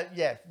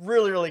 Yeah.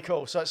 Really, really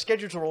cool. So it's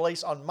scheduled to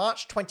release on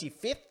March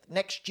 25th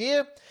next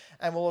year,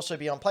 and will also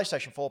be on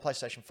PlayStation 4,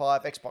 PlayStation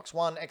 5, Xbox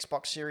One,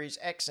 Xbox Series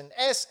X and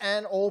S,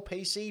 and all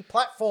PC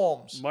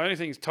platforms. My only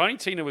thing is Tiny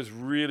Tina was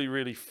really,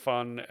 really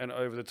fun and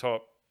over the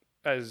top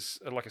as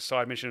like a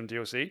side mission in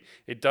DLC.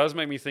 It does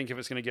make me think if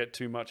it's going to get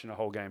too much in a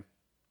whole game.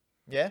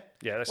 Yeah?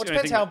 Yeah, that's Well, it the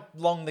only depends thing how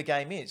long the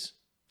game is.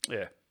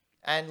 Yeah.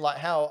 And like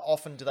how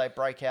often do they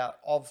break out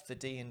of the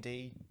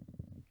D&D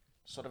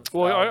sort of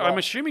Well, I'm role?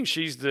 assuming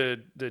she's the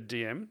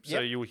DM,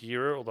 so Yep. you'll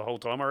hear her all the whole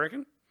time, I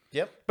reckon.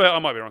 Yep. But I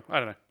might be wrong. I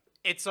don't know.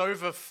 It's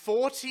over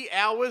 40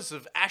 hours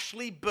of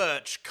Ashley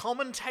Birch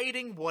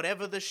commentating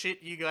whatever the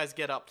shit you guys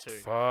get up to.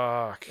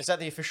 Fuck. Is that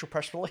the official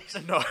press release?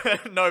 No,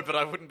 no, but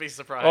I wouldn't be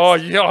surprised. Oh,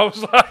 yeah, I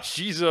was like,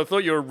 Jesus, I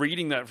thought you were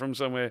reading that from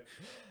somewhere.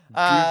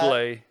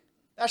 Google.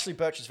 Ashley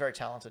Birch is very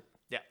talented.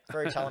 Yeah.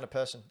 Very talented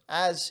person.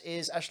 As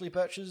is Ashley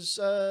Birch's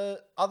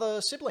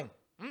other sibling.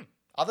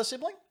 Other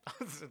sibling?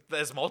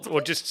 There's multiple.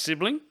 Or just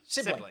sibling?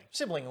 Sibling.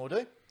 Sibling will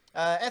do.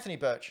 Anthony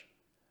Birch.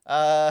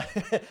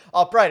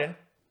 Brayden.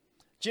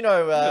 Do you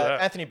know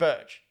that. Anthony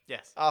Birch?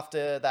 Yes.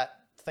 After that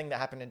thing that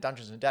happened in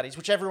Dungeons and Daddies,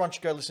 which everyone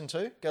should go listen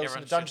to. Go listen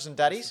Everyone to Dungeons should and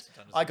Daddies. listen to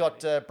Dungeons I and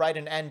got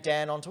Brayden and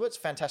Dan onto it. It's a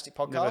fantastic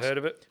podcast. Never heard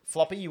of it.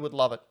 Floppy, you would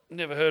love it.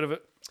 Never heard of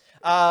it.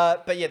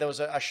 But yeah, there was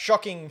a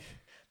shocking...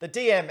 The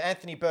DM,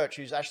 Anthony Birch,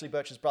 who's Ashley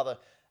Birch's brother,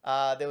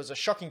 there was a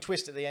shocking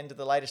twist at the end of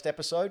the latest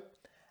episode.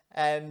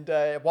 And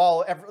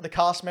while the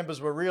cast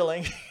members were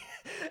reeling,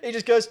 he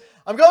just goes,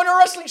 I'm going to a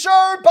wrestling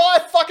show, bye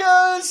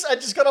fuckers! And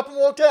just got up and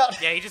walked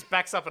out. Yeah, he just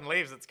backs up and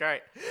leaves. It's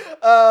great.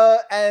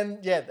 And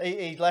yeah,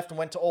 he left and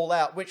went to All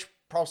Out, which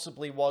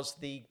possibly was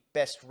the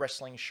best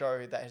wrestling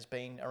show that has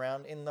been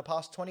around in the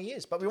past 20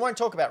 years. But we won't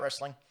talk about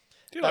wrestling.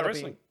 Do you like That'll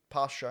wrestling? be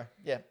past show.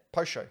 Yeah,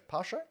 post show.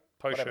 Past show?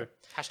 Post Whatever.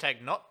 show.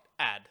 Hashtag not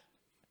ad.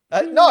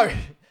 No.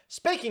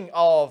 Speaking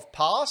of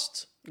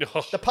past,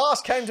 Oh, the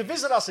past came to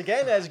visit us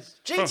again as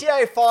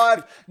GTA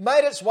 5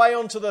 made its way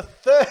onto the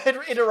third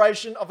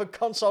iteration of a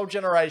console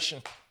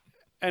generation.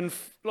 and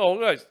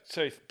no,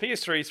 so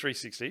PS3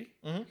 360,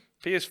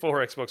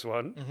 PS4 Xbox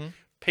One,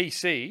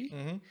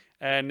 PC,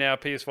 and now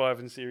PS5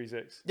 and Series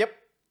X. Yep.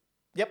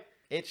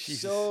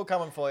 It's all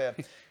coming for you.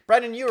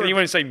 Brandon, you Can you were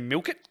want to say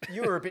milk it?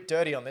 you were a bit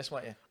dirty on this,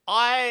 weren't you?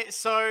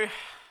 So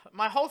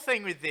my whole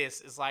thing with this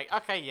is like,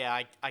 okay,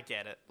 yeah, I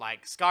get it.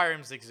 Like,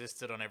 Skyrim's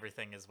existed on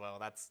everything as well.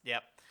 That's,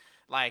 yep.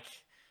 Like,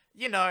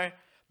 you know,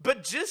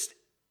 but just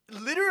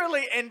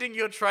literally ending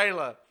your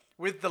trailer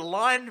with the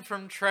line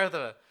from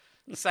Trevor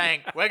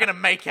saying, we're going to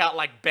make out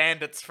like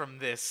bandits from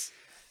this.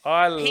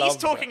 I love He's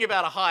talking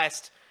about a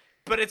heist,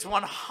 but it's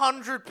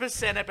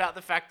 100% about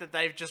the fact that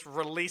they've just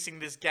releasing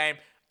this game.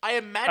 I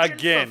imagine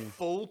Again. for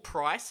full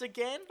price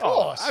again. that. Oh,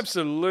 course.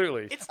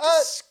 absolutely. It's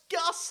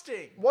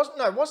disgusting. Wasn't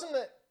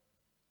it?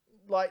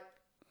 like,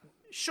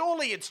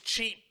 Surely it's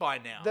cheap by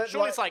now. That,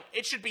 Surely like- it's like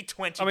it should be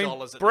 $20. I mean, at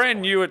this brand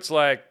point. new, it's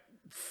like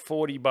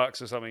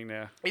 $40 or something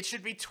now. It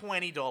should be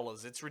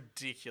 $20. It's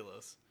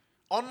ridiculous.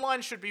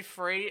 Online should be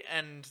free,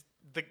 and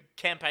the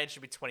campaign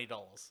should be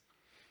 $20.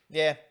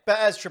 yeah. But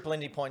as Triple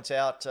Indy points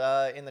out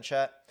in the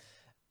chat,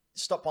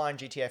 stop buying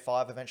GTA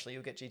 5. Eventually,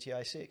 you'll get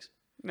GTA 6.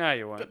 No,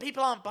 you won't. But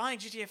people aren't buying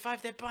GTA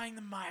 5, they're buying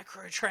the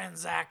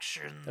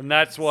microtransactions. And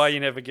that's why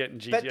you're never getting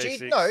GTA But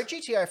 6.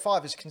 GTA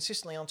 5 is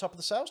consistently on top of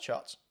the sales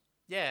charts.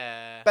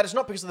 Yeah. But it's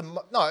not because of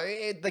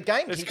the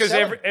game It's keeps because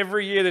selling.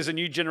 every year there's a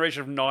new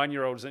generation of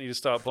 9-year-olds that need to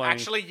start playing.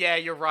 Actually, yeah,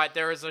 you're right.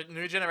 There is a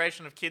new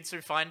generation of kids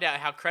who find out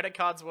how credit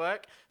cards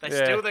work. They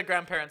Yeah. steal their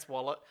grandparents'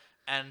 wallet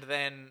and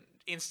then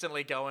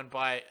instantly go and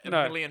buy a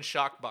No. million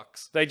shark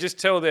bucks. They just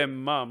tell their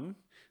mum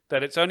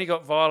that it's only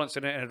got violence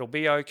in it and it'll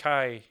be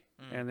okay.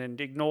 Mm. And then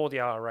ignore the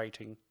R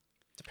rating.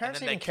 Do parents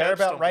And then even they care curb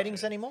about stomp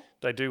ratings it. anymore?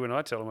 They do when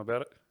I tell them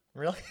about it.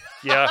 Really?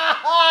 Yeah.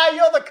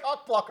 You're the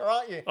cock blocker,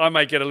 aren't you? I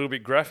may get a little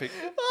bit graphic.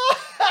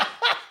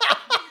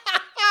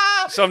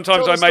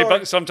 Sometimes Tell I the may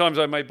story. sometimes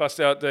I may bust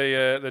out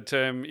the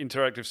term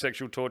interactive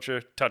sexual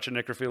torture, touch and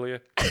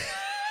necrophilia.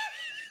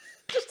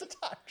 Just a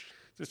touch.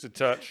 Just a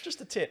touch. Just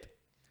a tip.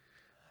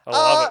 I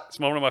love it. It's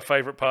one of my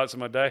favourite parts of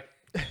my day.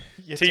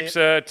 Your Teeps,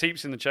 tip.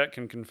 Teeps in the chat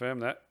can confirm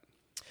that.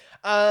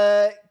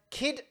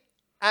 Kid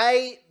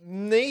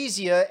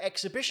Amnesia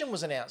exhibition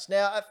was announced.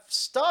 Now,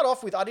 start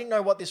off with, I didn't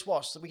know what this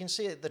was, so we can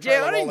see it. The trailer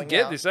Yeah, I didn't rolling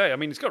get out. this. I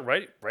mean, it's got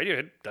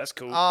Radiohead. That's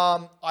cool.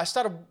 I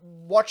started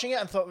watching it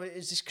and thought,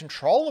 is this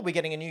Control? Are we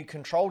getting a new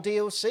Control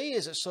DLC?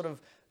 Is it sort of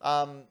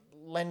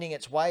lending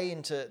its way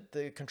into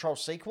the Control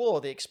sequel or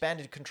the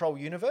expanded Control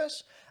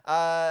universe?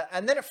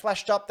 And then it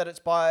flashed up that it's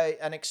by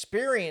an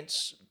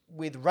experience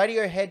with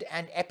Radiohead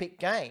and Epic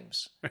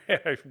Games.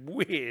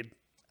 Weird.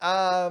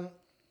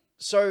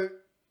 So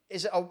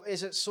is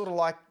it sort of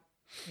like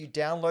you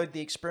download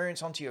the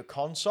experience onto your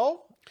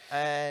console,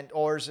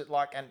 or is it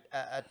like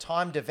a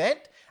timed event?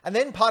 And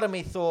then part of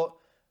me thought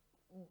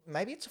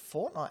maybe it's a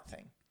Fortnite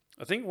thing.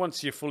 I think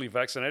once you're fully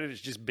vaccinated,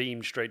 it's just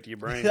beamed straight to your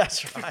brain.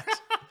 That's right.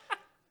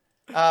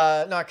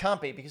 No, it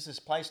can't be because it's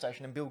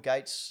PlayStation and Bill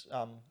Gates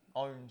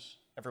owns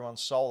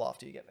everyone's soul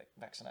after you get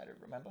vaccinated.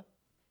 Remember?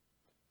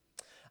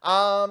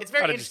 It's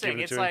very I'd have just interesting. given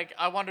it It's to him. like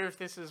I wonder if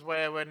this is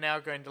where we're now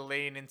going to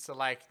lean into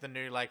like the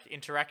new like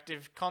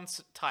interactive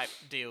concert type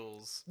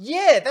deals.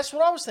 Yeah, that's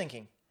what I was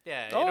thinking.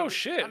 Yeah. Oh,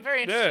 shit. I'm very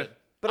Yeah. interested.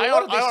 But I, a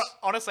lot of I- this-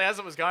 honestly, as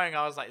it was going,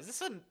 I was like, "Is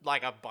this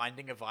like a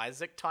Binding of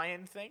Isaac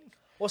tie-in thing?"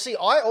 Well, see,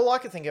 all I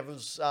could think of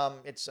was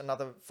it's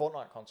another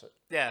Fortnite concert.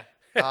 Yeah.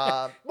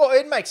 Well,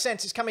 it makes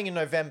sense. It's coming in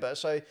November,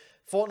 so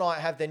Fortnite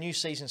have their new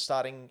season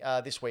starting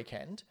this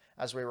weekend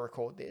as we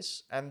record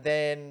this, and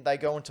then they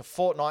go into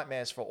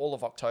Fortnitemares for all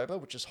of October,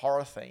 which is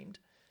horror themed,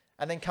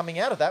 and then coming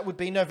out of that would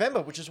be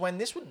November, which is when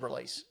this would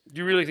release. Do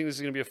you really think this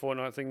is going to be a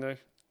Fortnite thing, though?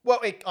 Well,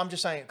 I'm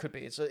just saying it could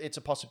be. It's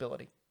a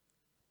possibility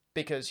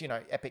because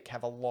Epic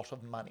have a lot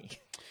of money,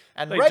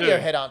 and They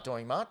Radiohead aren't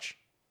doing much.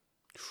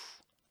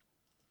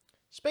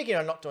 Speaking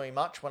of not doing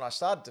much, when I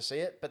started to see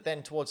it, but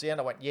then towards the end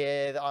I went,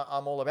 yeah,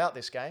 I'm all about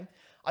this game.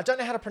 I don't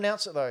know how to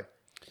pronounce it though.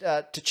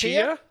 Tachia?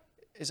 Chia?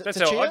 Is it That's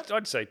how Tachia?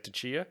 I'd say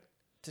Tachia.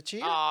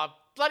 Tachia?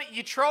 Bloody,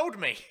 you trolled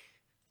me.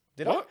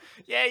 Did What?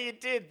 Yeah, you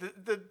did.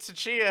 The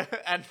Tachia,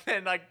 and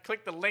then I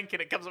clicked the link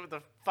and it comes up with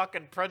the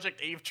fucking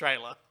Project Eve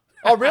trailer.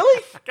 Oh,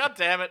 really? God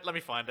damn it, let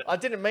me find it. I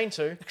didn't mean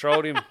to.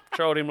 Trolled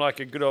him like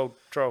a good old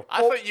troll.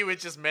 I thought you were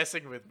just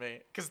messing with me.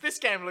 Because this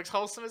game looks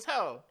wholesome as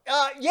hell.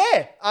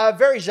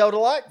 Very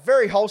Zelda-like,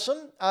 very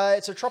wholesome.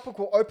 It's a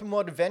tropical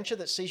open-world adventure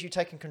that sees you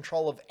taking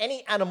control of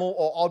any animal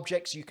or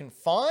objects you can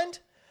find.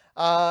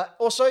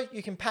 Also,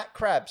 you can pat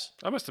crabs.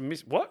 I must have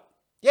missed... What?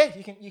 Yeah,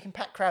 you can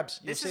pat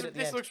crabs. You'll see it at the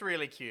This end. looks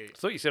really cute. I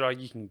thought you said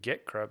you can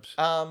get crabs.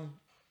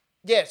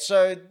 Yeah,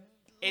 so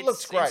It's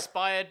looks great.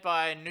 inspired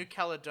by New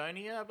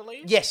Caledonia, I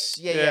believe. Yes,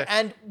 yeah. Yeah.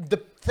 And the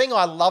thing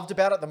I loved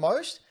about it the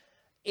most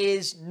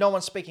is no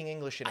one's speaking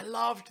English in I it.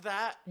 loved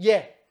that.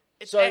 Yeah.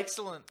 It's So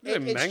excellent. Yeah,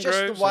 it's just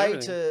mangroves the way and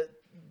everything. to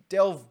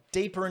delve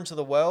deeper into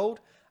the world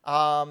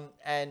and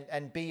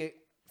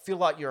feel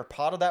like you're a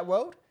part of that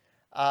world.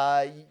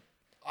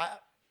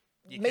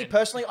 Me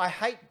personally, I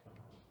hate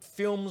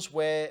films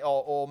where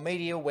or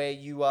media where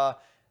you are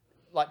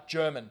like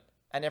German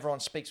and everyone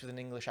speaks with an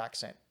English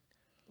accent.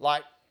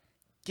 Like,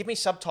 give me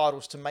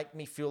subtitles to make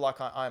me feel like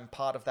I'm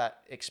part of that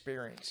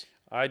experience.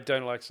 I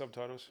don't like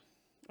subtitles.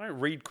 I don't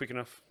read quick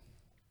enough.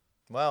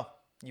 Well,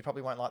 you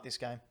probably won't like this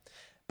game.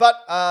 But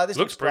this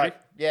looks Looks pretty. great.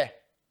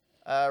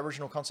 Yeah.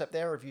 Original concept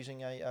there of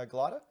using a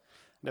glider.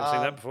 Never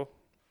seen that before.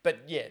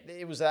 But yeah,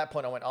 it was at that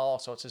point I went, oh,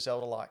 so it's a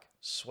Zelda-like.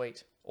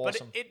 Sweet. But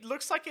Awesome. it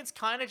looks like it's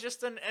kind of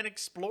just an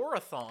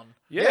explorathon.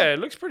 Yeah, it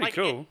looks pretty Like,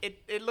 cool.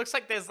 It looks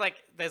like there's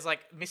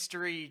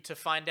mystery to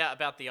find out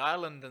about the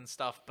island and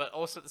stuff, but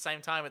also at the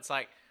same time it's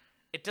like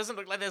it doesn't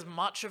look like there's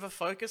much of a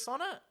focus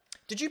on it.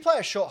 Did you play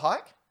a short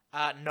hike?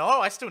 No,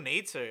 I still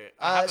need to.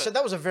 I So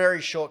that was a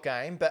very short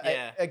game, but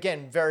Yeah.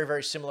 again, very,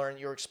 very similar, and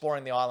you're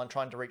exploring the island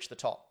trying to reach the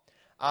top.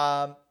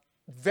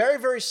 Very,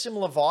 very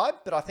similar vibe,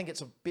 but I think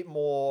it's a bit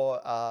more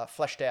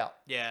fleshed out.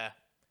 yeah.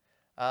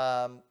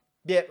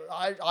 Yeah,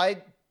 I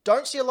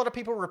don't see a lot of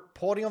people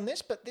reporting on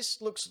this, but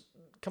this looks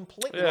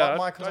completely like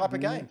my type of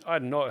game. I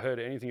had not heard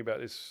anything about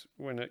this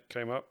when it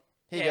came up.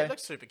 Here you Yeah, go. it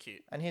looks super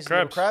cute. And here's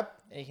Crabs. a little crab.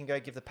 And you can go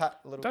give the pat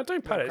a little. Don't pat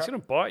little it. It's crab.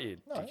 going to bite you,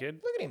 No,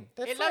 dickhead. look at him.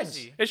 They're It friends.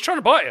 loves you. It's trying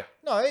to bite you.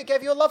 No, it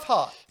gave you a love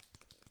heart.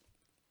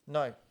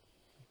 No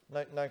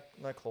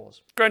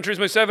claws. Gran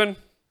Turismo 7.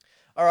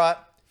 All right. Do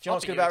you know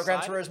what's Floppy, good about you Gran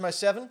excited? Turismo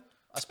 7?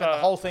 I spent the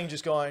whole thing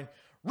just going,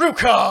 real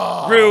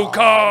car! Real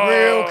car.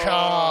 Real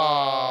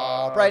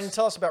car! Braden,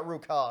 tell us about real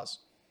cars.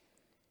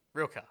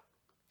 Real car.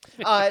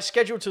 It's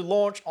scheduled to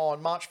launch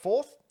on March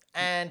 4th.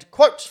 And,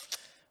 quote,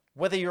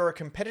 whether you're a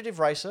competitive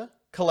racer,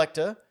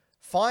 collector,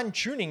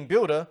 fine-tuning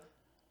builder,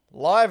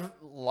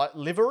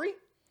 livery?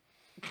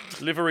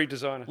 Livery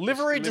designer.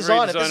 Livery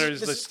designer. designer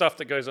This is the is- stuff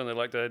that goes on there,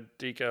 like the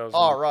decals.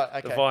 Oh, and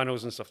right, The okay.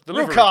 vinyls and stuff. The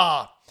Real livery.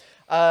 car!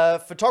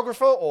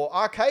 Photographer or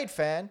arcade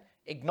fan,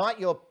 ignite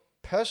your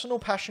personal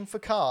passion for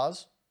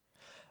cars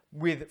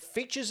with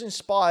features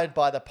inspired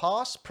by the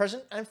past,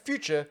 present, and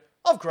future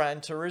of Gran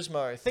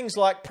Turismo. Things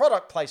like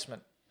product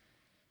placement.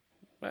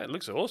 Man, it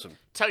looks awesome.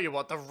 Tell you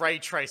what, the ray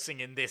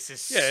tracing in this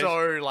is Yeah,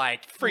 so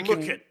like, freaking-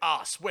 look at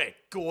us, we're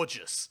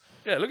gorgeous.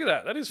 Yeah, look at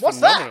that. That is What's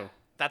that? phenomenal.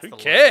 That's Who the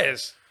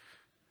cares?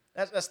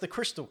 That's the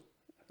crystal.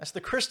 That's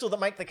the crystal that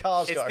make the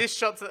cars It's go. this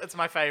shot that's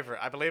my favorite.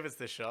 I believe it's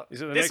this shot.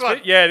 Is it the this next one?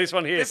 bit? Yeah, this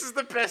one here. This is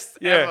the best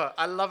Yeah. ever.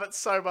 I love it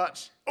so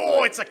much.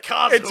 Oh, it's a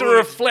car's It's a hood.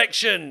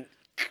 reflection.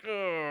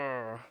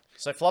 Ugh.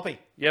 So, Floppy,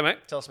 Yeah, mate.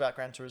 tell us about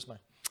Gran Turismo.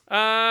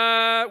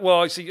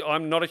 Well, see,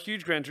 I'm not a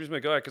huge Gran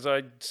Turismo guy because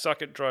I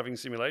suck at driving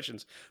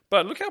simulations.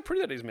 But look how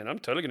pretty that is, man. I'm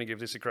totally going to give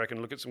this a crack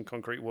and look at some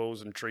concrete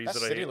walls and trees That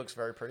that I city hit. looks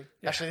very pretty.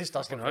 Actually, this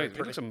does look Fucking very oath, it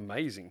pretty. looks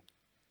amazing.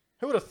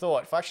 Who would have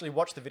thought if I actually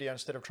watched the video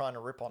instead of trying to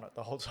rip on it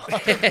the whole time?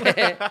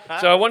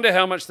 So I wonder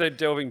how much they're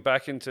delving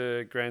back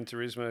into Gran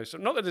Turismo. So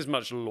not that there's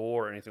much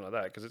lore or anything like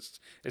that, because it's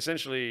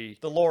essentially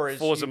The law is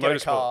Forza you get a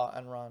Motorsport. car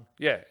and run.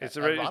 Yeah, it's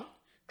And run?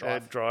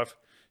 Drive. drive.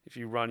 If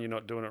you run, you're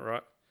not doing it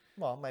right.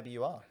 Well, maybe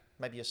you are.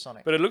 Maybe you're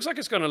Sonic. But it looks like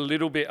it's gone a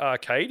little bit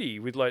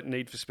arcadey with like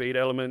Need for Speed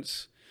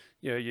elements,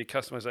 you know, your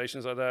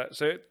customizations like that.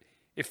 So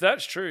if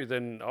that's true,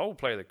 then I'll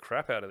play the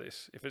crap out of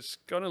this. If it's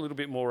gone a little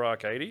bit more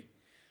arcadey,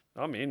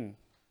 I'm in.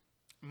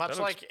 Much looks-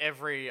 like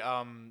every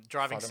driving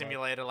Fighter mode.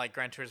 simulator like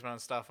Gran Turismo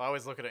and stuff, I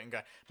always look at it and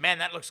go, man,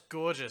 that looks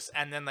gorgeous.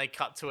 And then they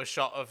cut to a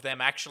shot of them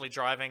actually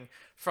driving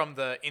from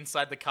the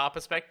inside the car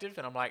perspective.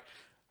 And I'm like,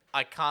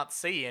 I can't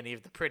see any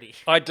of the pretty.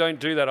 I don't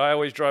do that. I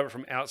always drive it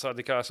from outside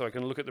the car so I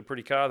can look at the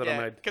pretty car that I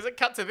Yeah, made. because it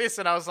cut to this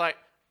and I was like,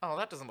 oh,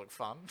 that doesn't look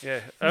fun. Yeah.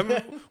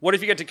 What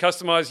if you get to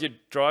customize your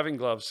driving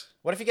gloves?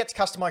 What if you get to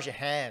customize your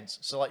hands?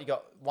 So, like, you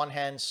got one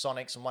hand's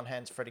Sonic's and one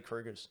hand's Freddy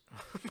Krueger's.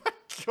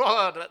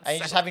 God, And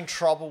you're just having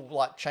trouble,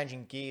 like,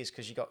 changing gears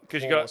because you got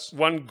Because you got claws.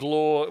 one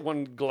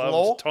gloved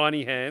Claw?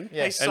 tiny hand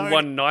Yeah. Hey, and Sony-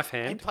 one knife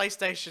In hand.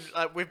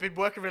 PlayStation, we've been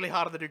working really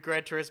hard on the new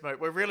Gran Turismo.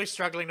 We're really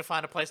struggling to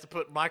find a place to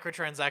put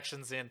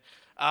microtransactions in.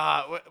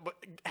 How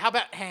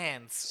about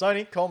hands?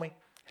 Sony, call me.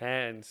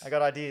 Hands. I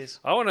got ideas.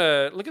 I want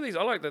to look at these.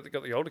 I like that they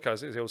got the older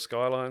cars. There's the old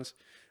Skylines.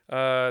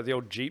 The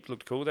old Jeep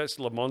looked cool. That's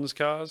Le Mans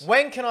cars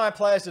When can I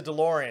play as the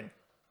DeLorean?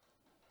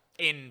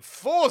 In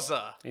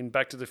Forza, in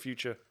Back to the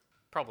Future.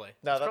 probably.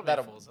 No, It's probably in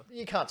that'll. Forza.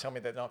 You can't tell me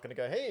they're not going to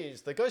go,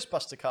 here's the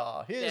Ghostbuster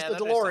car. Here's Yeah, the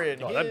they'll do something.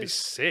 DeLorean. Oh, that'd be here's-"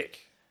 sick.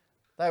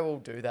 They will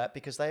do that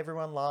because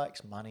everyone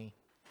likes money.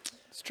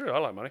 It's true. I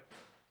like money.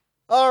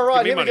 All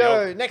right, me here we money,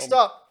 go. I'll- Next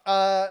up,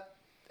 I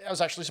was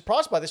actually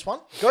surprised by this one.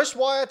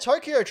 Ghostwire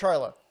Tokyo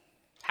trailer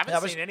Haven't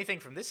That was- seen anything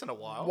from this in a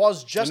while.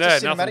 was just No, a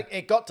cinematic. nothing.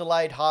 It got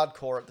delayed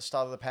hardcore at the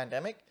start of the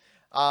pandemic.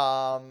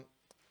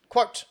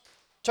 Quote,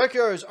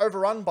 Tokyo is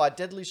overrun by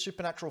deadly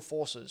supernatural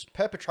forces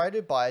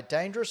perpetrated by a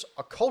dangerous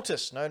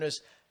occultist known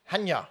as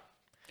Hanya,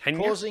 Hanya?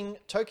 causing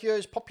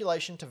Tokyo's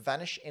population to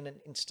vanish in an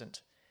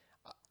instant.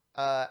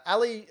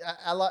 Ally,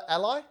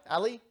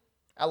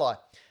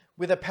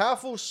 with a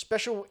powerful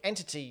special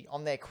entity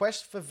on their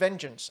quest for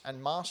vengeance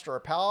and master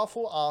a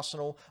powerful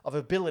arsenal of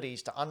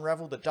abilities to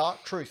unravel the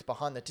dark truth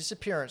behind the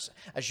disappearance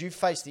as you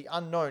face the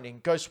unknown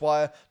in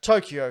Ghostwire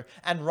Tokyo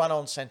and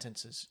run-on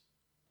sentences.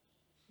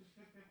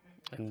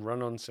 And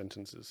run-on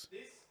sentences.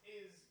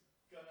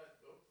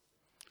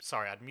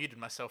 Sorry, I'd muted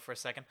myself for a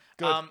second.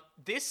 Good.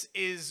 This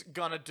is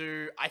gonna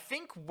do, I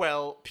think,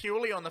 well,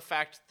 purely on the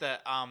fact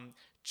that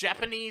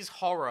Japanese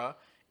horror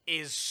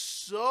is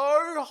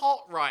so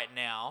hot right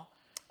now.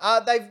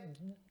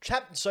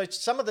 So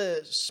some of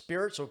the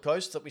spirits or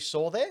ghosts that we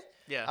saw there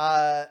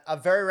Yeah. are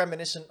very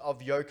reminiscent of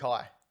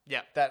yokai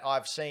Yeah. that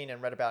I've seen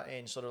and read about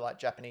in sort of like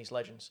Japanese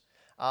legends.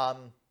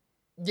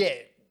 Yeah,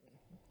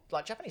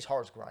 like Japanese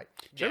horror is great.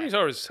 Japanese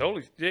horror is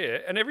totally, yeah.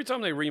 And every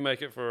time they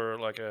remake it for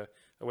like a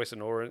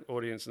Western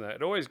audience and that,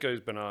 it always goes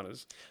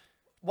bananas.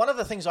 One of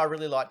the things I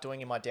really like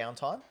doing in my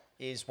downtime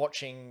is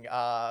watching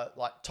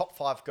like top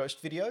 5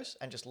 ghost videos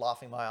and just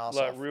laughing my ass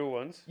Like off. real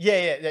ones.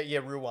 Yeah,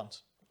 real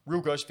ones.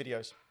 Real ghost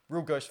videos.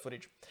 Real ghost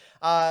footage.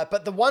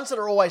 But the ones that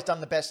are always done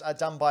the best are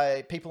done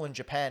by people in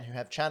Japan who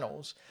have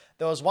channels.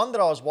 There was one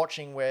that I was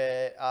watching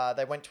where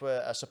they went to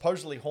a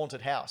supposedly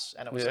haunted house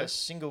and it was Yeah. a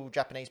single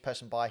Japanese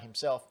person by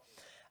himself.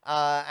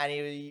 and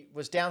he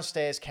was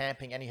downstairs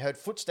camping, and he heard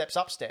footsteps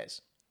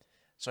upstairs.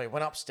 So he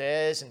went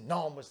upstairs, and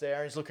no one was there.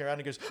 And he's looking around,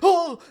 and he goes,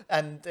 "Oh!"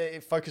 And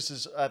it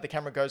focuses. The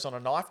camera goes on a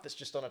knife that's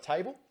just on a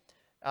table,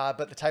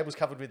 but the table's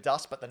covered with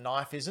dust, but the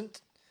knife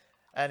isn't.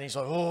 And he's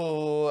like,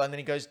 "Oh!" And then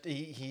he goes,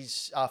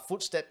 his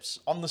footsteps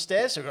on the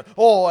stairs. So he goes,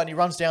 "Oh!" And he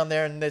runs down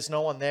there, and there's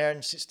no one there,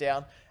 and sits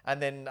down.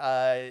 And then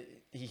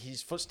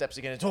his footsteps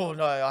again. "Oh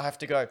no, I have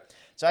to go."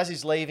 So as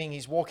he's leaving,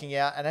 he's walking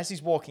out, and as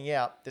he's walking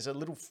out, there's a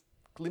little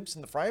glimpse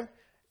in the frame.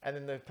 And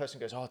then the person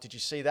goes, "Oh, did you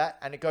see that?"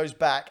 And it goes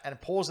back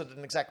and pauses at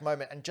an exact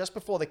moment. And just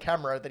before the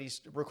camera that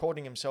he's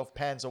recording himself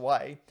pans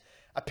away,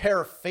 a pair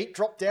of feet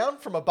drop down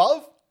from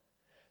above.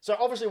 So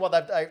obviously,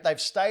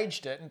 they've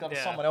staged it and got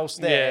someone else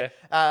there.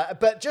 Yeah.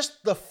 But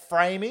just the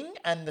framing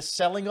and the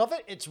selling of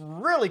it, it's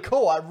really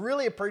cool. I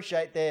really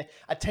appreciate their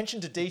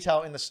attention to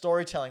detail in the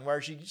storytelling.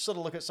 Whereas you sort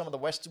of look at some of the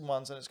Western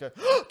ones and it's go,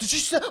 "Oh, did you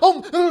see?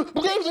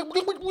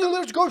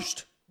 There's a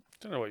ghost."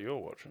 Don't know what you're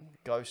watching.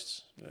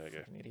 Ghosts. There you go.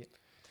 Fucking idiot.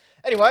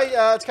 Anyway,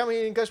 it's coming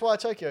in Ghostwire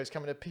Tokyo. It's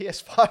coming to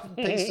PS5 and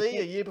PC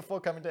a year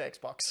before coming to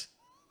Xbox.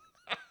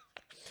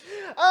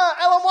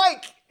 Alan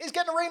Wake is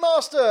getting a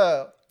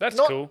remaster. That's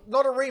cool.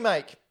 Not a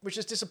remake, which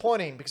is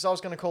disappointing because I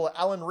was going to call it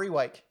Alan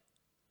Rewake.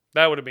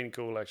 That would have been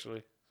cool,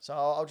 actually. So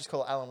I'll just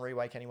call it Alan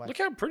Rewake anyway. Look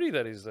how pretty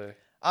that is, though.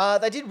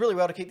 They did really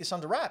well to keep this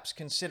under wraps,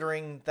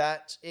 considering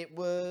that it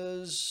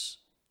was...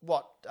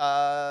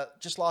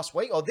 just last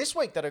week or this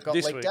week that it got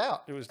leaked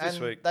out. It was this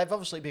week. They've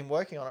obviously been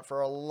working on it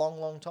for a long,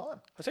 long time.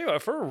 I tell you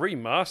what, for a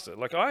remaster,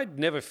 like I'd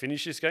never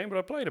finished this game, but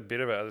I played a bit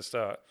of it at the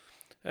start,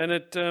 and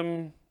it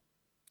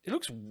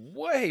looks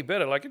way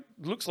better. Like it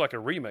looks like a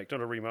remake,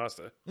 not a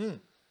remaster.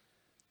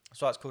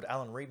 So it's called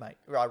Alan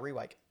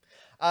Rewake.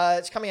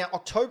 It's coming out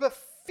October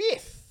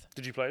 5th.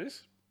 Did you play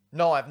this?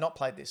 No, I've not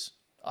played this.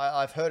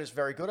 I've heard it's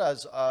very good,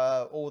 as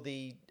all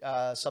the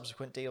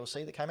subsequent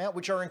DLC that came out,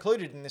 which are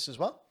included in this as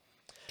well.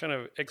 Kind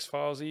of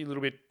X-Files-y, a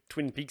little bit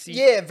Twin Peaks-y.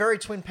 Yeah, very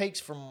Twin Peaks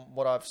from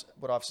what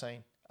I've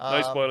seen.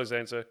 No spoilers,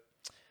 answer.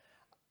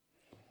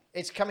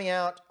 It's coming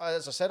out,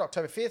 as I said,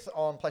 October 5th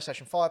on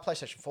PlayStation 5,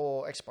 PlayStation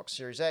 4, Xbox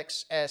Series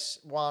X,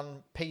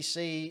 S1,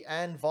 PC,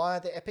 and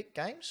via the Epic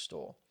Games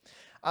Store.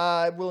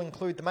 It will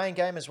include the main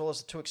game as well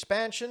as the 2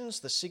 expansions,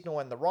 The Signal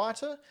and The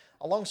Writer,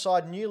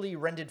 alongside newly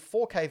rendered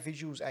 4K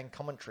visuals and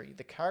commentary.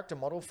 The character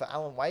model for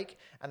Alan Wake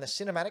and the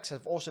cinematics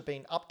have also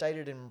been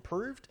updated and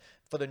improved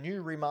for the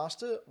new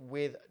remaster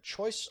with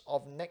choice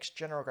of next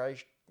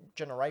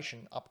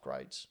generation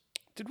upgrades.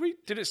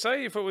 Did it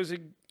say if it was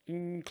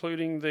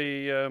including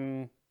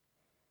the...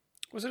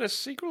 was it a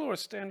sequel or a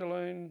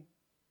standalone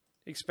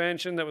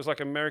expansion that was like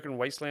American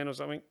Wasteland or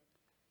something?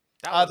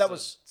 That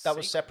was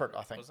separate,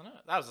 I think. Wasn't it?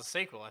 That was a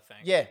sequel, I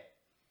think. Yeah,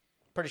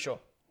 pretty sure.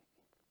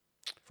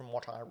 From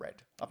what I read,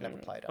 I've never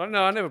played it. Oh,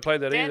 no, I never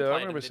played that Dan either. I played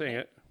remember it, seeing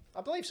didn't it.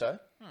 I believe so.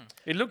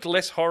 It looked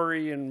less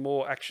horror-y and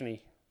more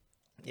action-y.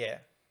 Yeah.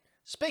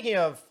 Speaking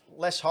of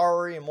less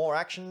horror and more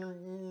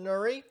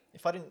action-y,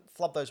 if I didn't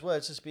flub those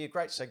words, this would be a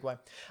great segue.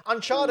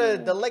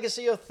 Uncharted, The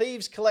Legacy of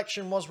Thieves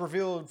collection was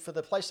revealed for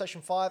the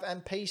PlayStation 5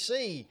 and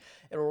PC.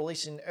 It will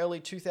release in early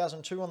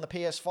 2002 on the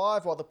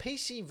PS5, while the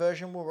PC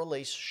version will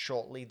release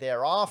shortly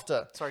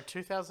thereafter. Sorry,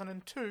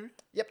 2002?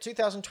 Yep,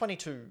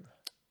 2022.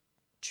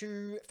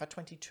 2 for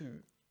 22.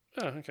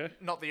 Oh, okay.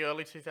 Not the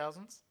early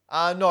 2000s?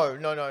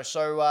 No.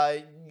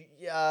 So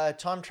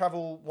time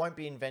travel won't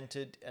be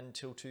invented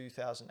until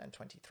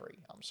 2023.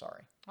 I'm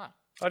sorry. Ah.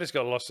 I just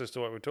got lost as to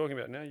what we're talking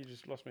about now. You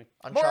just lost me.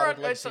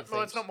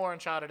 It's not more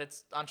Uncharted,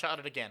 it's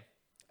Uncharted again.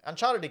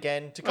 Uncharted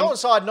again, to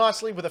coincide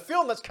nicely with a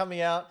film that's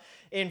coming out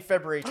in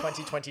February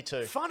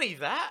 2022. Funny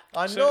that.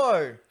 I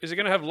know. Is it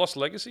going to have Lost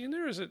Legacy in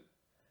there? Or is it?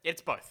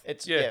 It's both.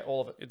 It's Yeah.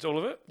 all of it. It's all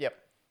of it? Yep.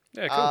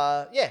 Yeah,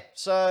 cool.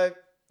 So,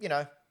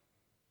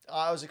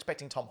 I was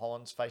expecting Tom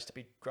Holland's face to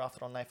be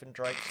grafted on Nathan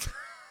Drake.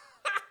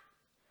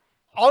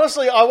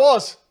 Honestly, I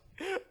was.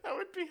 That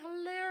would be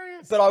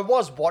hilarious. But I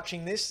was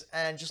watching this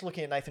and just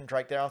looking at Nathan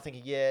Drake there, I'm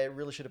thinking, yeah, it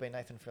really should have been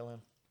Nathan Fillion.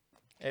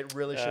 It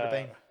really should have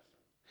been.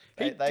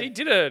 He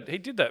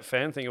did that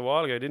fan thing a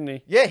while ago, didn't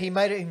he? Yeah, he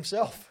made it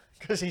himself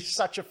because he's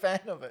such a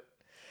fan of it.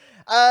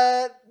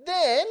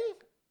 Then,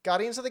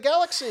 Guardians of the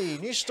Galaxy,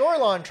 new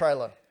storyline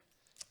trailer.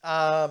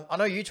 I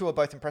know you two are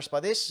both impressed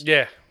by this.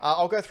 Yeah.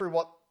 I'll go through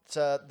what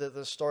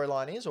the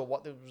storyline is or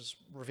what was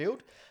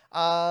revealed.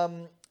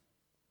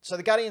 So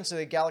the Guardians of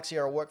the Galaxy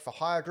are a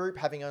work-for-hire group,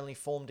 having only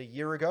formed a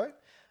year ago.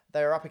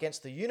 They are up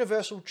against the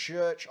Universal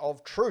Church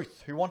of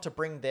Truth, who want to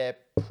bring their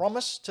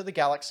promise to the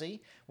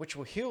galaxy, which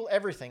will heal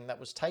everything that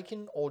was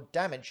taken or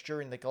damaged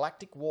during the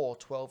Galactic War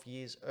 12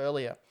 years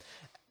earlier.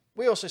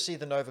 We also see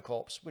the Nova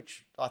Corps,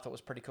 which I thought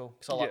was pretty cool,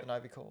 because I like the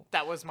Nova Corps.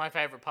 That was my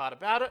favourite part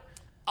about it.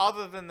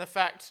 Other than the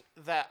fact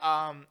that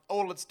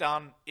all it's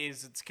done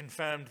is it's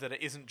confirmed that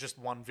it isn't just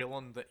one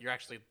villain, that you're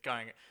actually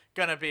going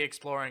to be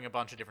exploring a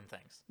bunch of different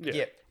things.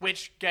 Yeah.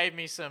 Which gave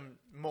me some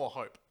more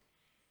hope.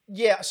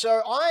 Yeah,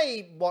 so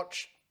I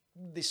watched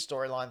this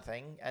storyline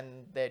thing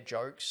and their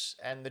jokes,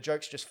 and the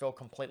jokes just fell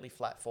completely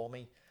flat for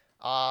me.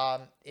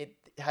 It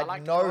had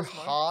no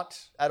heart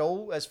at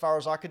all as far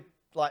as I could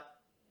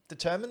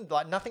determined.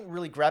 Like nothing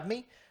really grabbed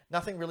me.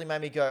 Nothing really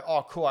made me go,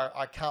 oh, cool,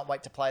 I can't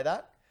wait to play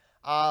that.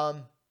 I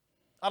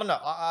don't know.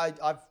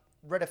 I've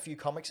read a few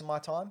comics in my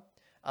time.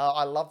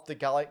 I loved the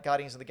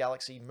Guardians of the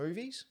Galaxy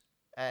movies.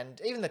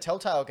 And even the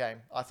Telltale game,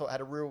 I thought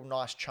had a real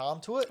nice charm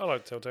to it. I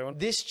like the Telltale one.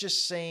 This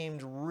just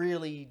seemed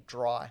really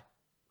dry.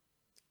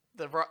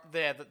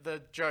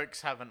 The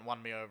jokes haven't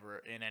won me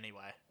over in any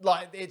way.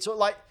 Like, it's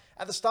like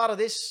at the start of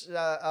this,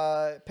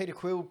 Peter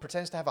Quill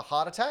pretends to have a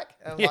heart attack.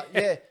 And I'm like,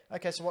 yeah,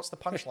 okay, so what's the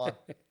punchline?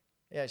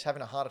 Yeah, he's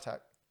having a heart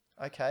attack.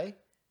 Okay.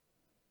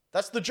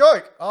 That's the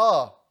joke.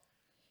 Oh.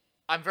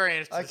 I'm very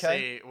interested to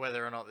see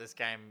whether or not this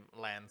game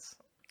lands.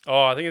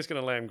 Oh, I think it's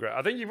going to land great.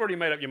 I think you've already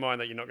made up your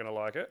mind that you're not going to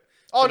like it.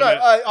 Oh, so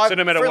no. So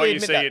no matter what you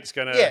see, it's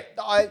going to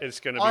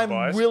be I'm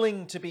biased.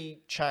 willing to be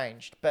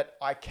changed, but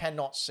I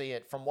cannot see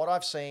it. From what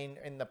I've seen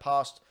in the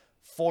past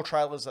 4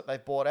 trailers that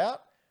they've brought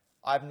out,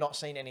 I've not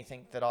seen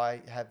anything that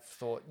I have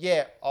thought,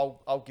 yeah,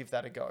 I'll give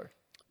that a go.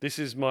 This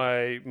is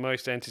my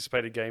most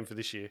anticipated game for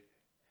this year.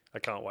 I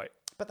can't wait.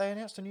 But they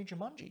announced a new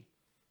Jumanji.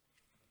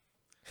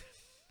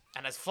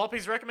 And as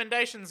Floppy's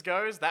recommendations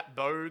goes, that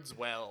bodes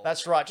well.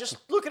 That's right. Just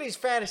look at his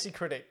fantasy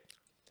critic.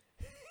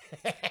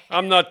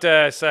 I'm not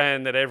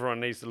saying that everyone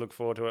needs to look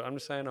forward to it. I'm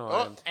just saying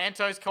I am.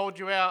 Anto's called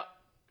you out.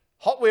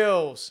 Hot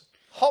Wheels.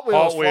 Hot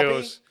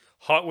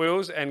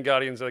Wheels and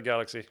Guardians of the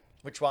Galaxy.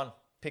 Which one?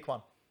 Pick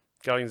one.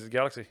 Guardians of the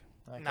Galaxy.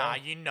 Okay. Nah,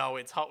 you know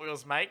it's Hot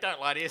Wheels, mate. Don't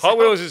lie to yourself. Hot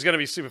Wheels is going to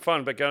be super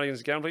fun, but Guardians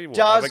of the Galaxy will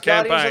have Does a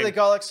campaign. Guardians of the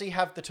Galaxy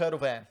have the turtle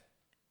van?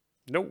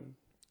 No.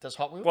 Does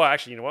Hot Wheels? Well,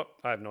 actually, you know what?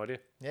 I have no idea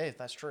Yeah,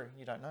 that's true.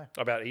 You don't know.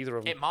 about either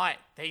of them. It might.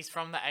 He's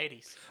from the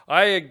 80s.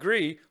 I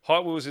agree.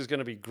 Hot Wheels is going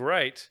to be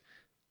great.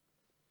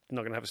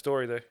 Not going to have a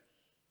story, though. Do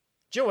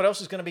you know what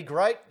else is going to be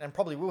great and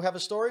probably will have a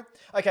story?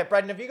 Okay,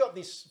 Braden, have you got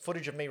this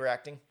footage of me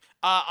reacting?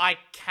 I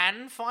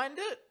can find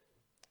it.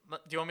 Do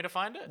you want me to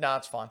find it? No,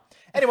 it's fine.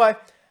 Anyway,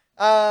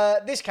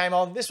 this came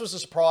on. This was a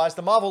surprise.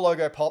 The Marvel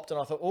logo popped and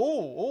I thought,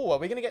 are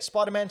we going to get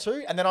Spider-Man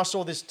 2? And then I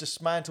saw this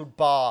dismantled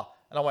bar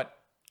and I went,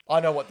 I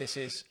know what this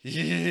is.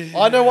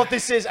 I know what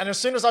this is. And as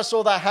soon as I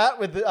saw that hat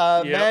with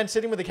the man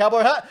sitting with the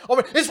cowboy hat, I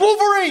went, it's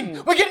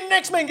Wolverine! We're getting an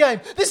X-Men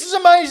game! This is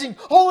amazing!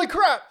 Holy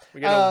crap! We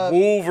get a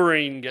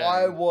Wolverine game.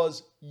 I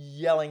was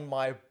yelling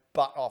my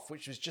butt off,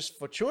 which was just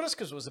fortuitous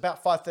because it was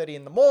about 5:30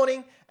 in the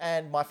morning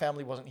and my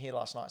family wasn't here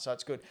last night, so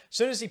it's good. As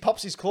soon as he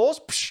pops his claws,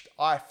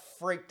 I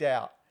freaked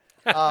out.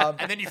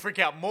 And then you freak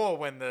out more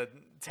when the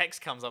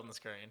text comes up on the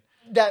screen.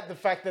 The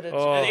fact that it's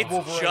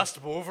It's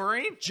just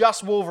Wolverine?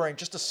 Just Wolverine.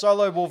 Just a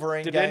solo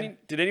Wolverine game.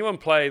 Did anyone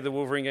play the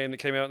Wolverine game that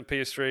came out on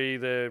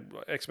PS3, the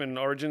X-Men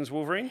Origins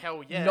Wolverine?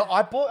 Hell yeah. No,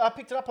 I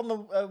picked it up on the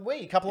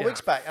Wii a couple of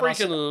weeks back. And I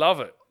said, love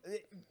it.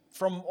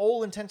 from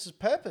all intents and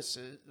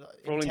purposes.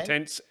 For all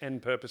intents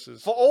and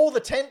purposes. For all the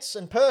tents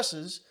and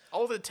purses.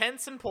 All the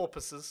tents and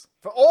porpoises.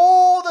 For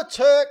all the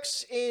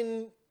Turks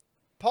in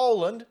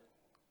Poland.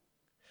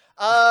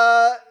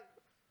 Yeah,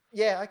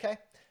 okay.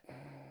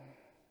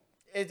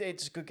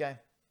 It's a good game.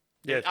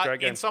 Yeah, it's a great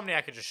game.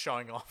 Insomniac are just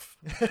showing off.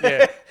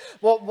 Yeah.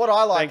 Well, what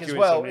I like Thank as you,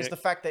 well Insomniac. is the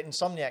fact that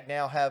Insomniac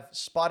now have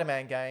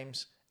Spider-Man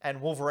games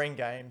and Wolverine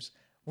games.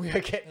 We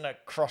are getting a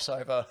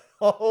crossover.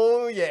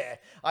 Oh yeah,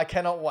 I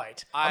cannot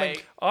wait. I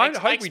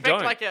hope we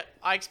don't.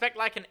 I expect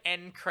like an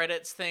end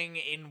credits thing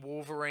in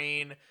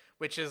Wolverine,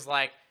 which is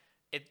like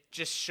it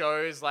just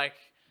shows like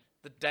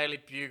the Daily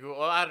Bugle,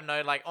 or I don't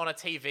know, like on a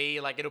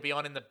TV, like it'll be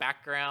on in the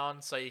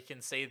background, so you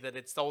can see that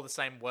it's all the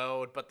same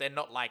world, but they're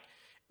not like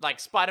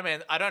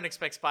Spider-Man. I don't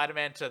expect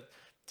Spider-Man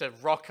to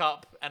rock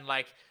up and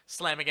like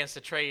slam against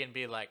a tree and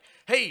be like,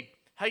 "Hey,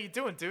 how you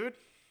doing, dude?"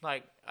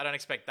 Like I don't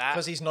expect that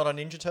Because he's not a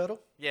Ninja Turtle.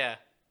 Yeah,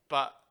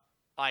 but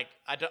like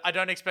I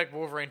don't expect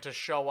Wolverine to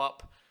show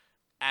up,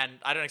 and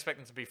I don't expect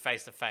them to be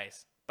face to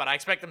face. But I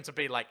expect them to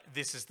be like,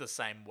 this is the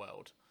same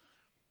world.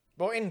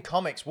 Well, in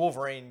comics,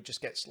 Wolverine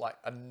just gets like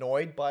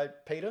annoyed by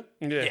Peter.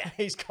 Yeah.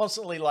 He's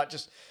constantly like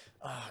just,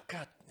 oh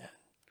god,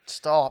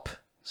 stop.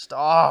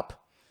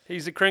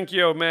 He's a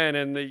cranky old man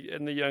and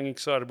the young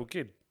excitable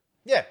kid.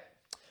 Yeah.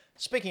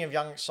 Speaking of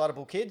young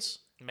excitable kids,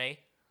 Me?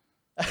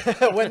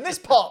 when this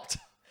popped,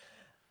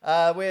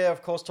 we're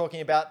of course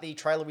talking about the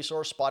trailer we saw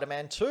of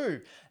Spider-Man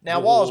 2.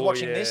 Now, while I was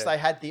watching this, they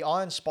had the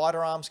Iron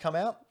Spider arms come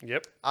out.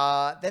 Yep.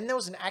 Then there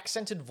was an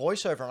accented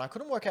voiceover, and I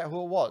couldn't work out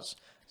who it was.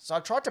 So I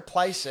tried to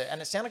place it,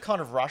 and it sounded kind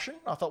of Russian.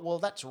 I thought, well,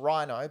 that's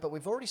Rhino, but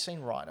we've already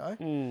seen Rhino.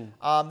 Then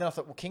I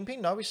thought, well,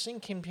 Kingpin? No, we've seen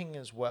Kingpin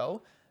as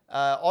well.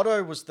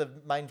 Otto was the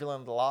main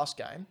villain of the last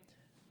game.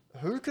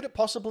 Who could it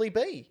possibly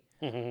be?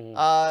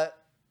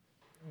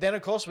 Then,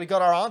 of course, we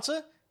got our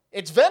answer.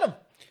 It's Venom.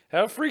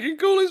 How freaking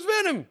cool is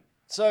Venom?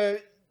 So,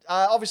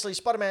 obviously,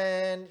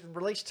 Spider-Man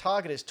release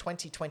target is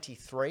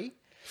 2023.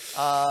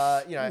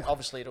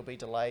 Obviously, it'll be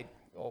delayed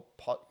or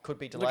could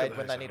be delayed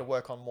when they need to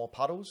work on more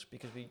puddles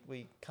because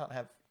we can't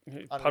have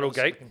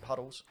Puddlegate. looking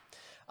puddles.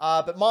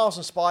 But Miles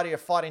and Spidey are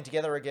fighting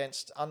together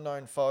against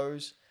unknown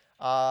foes,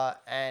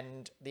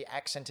 and the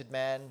accented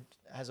man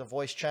has a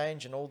voice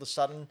change, and all of a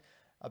sudden,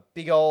 a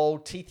big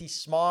old teethy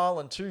smile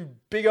and two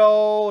big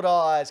old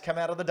eyes come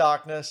out of the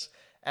darkness,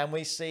 and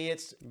we see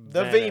it's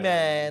the Venom.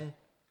 V-Man.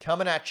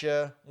 coming at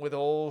you with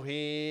all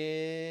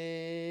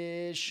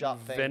his shut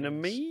things.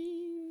 Venomy.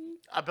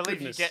 I believe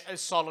Goodness. you get a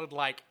solid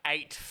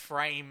 8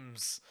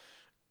 frames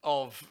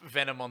of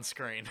Venom on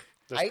screen.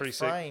 That's pretty 8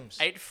 sick. frames.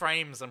 8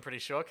 frames, I'm pretty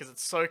sure, because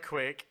it's so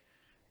quick.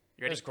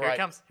 You ready? That's Here it great.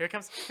 comes. Here it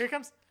comes. Here it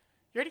comes.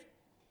 You ready?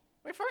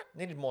 Wait for it.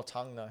 Needed more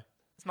tongue though.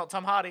 It's not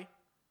Tom Hardy.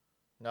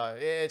 No,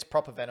 it's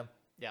proper Venom.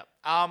 Yeah.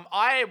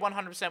 I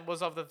 100%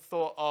 was of the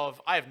thought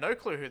of I have no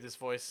clue who this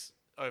voice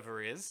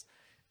over is,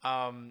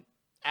 and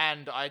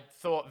I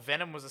thought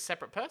Venom was a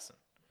separate person.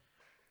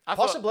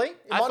 Possibly.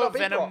 It might not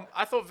be Brock.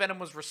 I thought Venom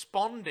was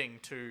responding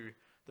to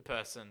the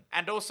person,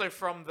 and also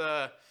from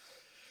the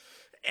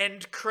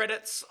end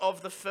credits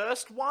of the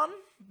first one.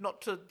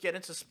 Not to get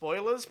into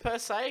spoilers per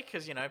se,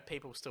 because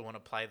people still want to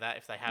play that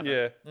if they haven't.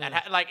 Yeah. And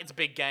it's a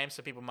big game,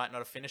 so people might not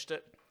have finished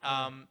it.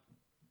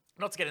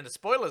 Not to get into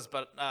spoilers,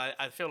 but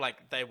I feel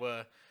like they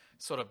were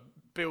sort of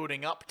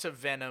building up to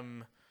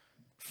Venom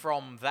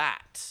from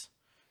that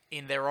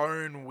in their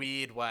own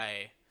weird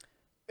way.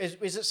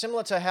 Is it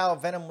similar to how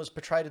Venom was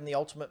portrayed in the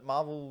Ultimate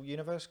Marvel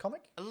Universe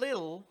comic? A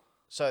little.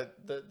 So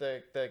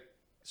the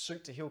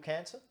suit to heal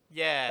cancer?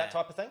 Yeah. That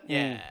type of thing?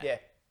 Yeah. Yeah.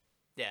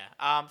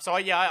 Yeah. So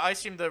I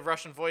assumed the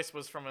Russian voice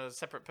was from a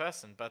separate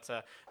person, but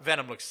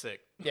Venom looks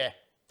sick. Yeah.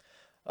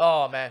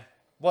 Oh, man.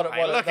 What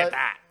Look at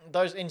that.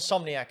 Those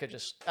Insomniac are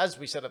just, as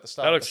we said at the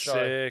start That of looks the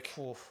show. sick.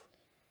 Oof.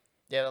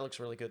 Yeah, that looks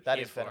really good. That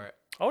Here is for Venom. it.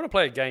 I want to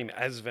play a game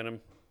as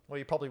Venom. Well,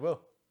 you probably will.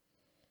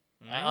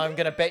 I'm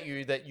going to bet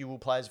you that you will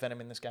play as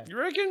Venom in this game. You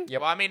reckon?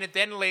 Yep. Well, I mean, it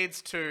then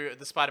leads to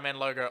the Spider-Man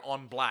logo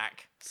on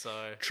black.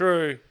 So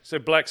True. So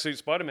black suit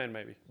Spider-Man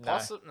maybe. No,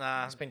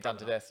 nah, it's been done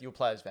to death. You'll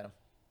play as Venom.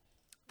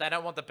 they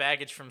don't want the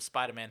baggage from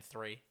Spider-Man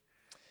 3.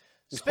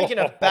 Speaking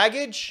of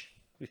baggage,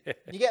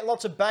 you get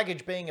lots of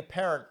baggage being a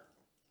parent.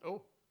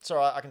 Oh, It's all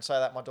right. I can say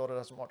that. My daughter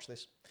doesn't watch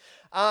this.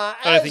 I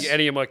don't think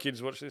any of my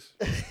kids watch this.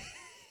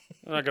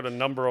 I got a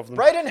number of them.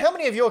 Brayden, how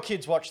many of your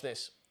kids watch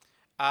this?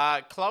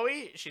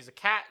 Chloe, she's a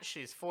cat.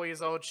 She's 4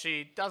 years old.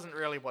 She doesn't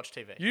really watch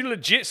TV. You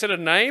legit said a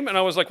name, and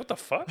I was like, what the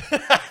fuck?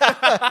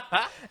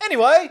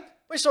 Anyway,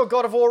 we saw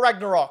God of War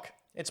Ragnarok.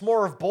 It's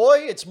more of boy.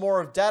 It's more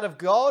of dad of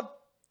God.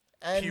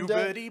 And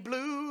Puberty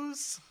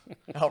blues.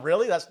 oh,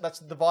 really? That's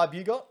the vibe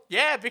you got?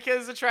 Yeah,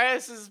 because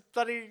Atreus is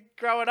bloody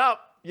growing up.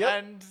 Yep.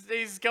 And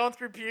he's going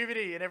through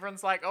puberty, and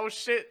everyone's like, oh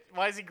shit,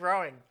 why is he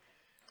growing?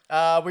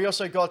 We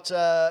also got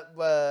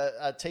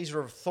a teaser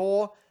of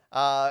Thor.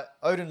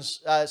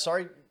 Kratos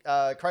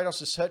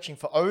is searching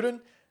for Odin,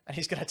 and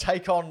he's going to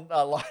take on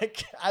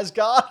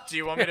Asgard. Do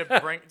you want me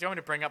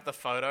to bring up the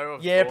photo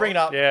of Yeah, Thor? bring it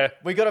up. Yeah.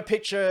 We got a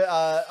picture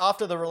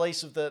after the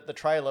release of the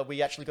trailer.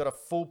 We actually got a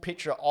full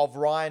picture of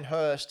Ryan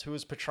Hurst, who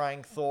is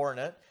portraying Thor in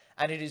it,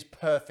 and it is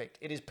perfect.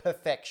 It is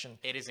perfection.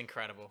 It is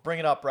incredible. Bring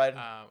it up, Brayden.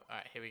 All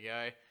right, here we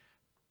go.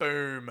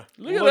 Boom.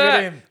 Look at Look at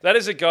that. him. That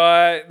is a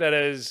guy that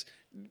has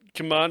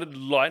commanded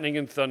lightning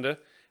and thunder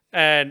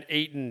and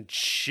eaten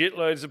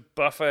shitloads of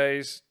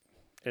buffets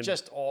and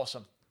Just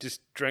awesome. just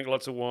drank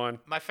lots of wine.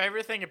 My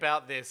favorite thing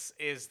about this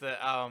is that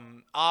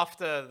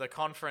after the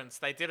conference,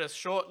 they did a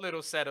short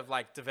little set of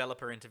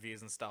developer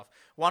interviews and stuff.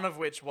 One of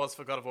which was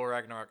for God of War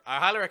Ragnarok. I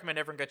highly recommend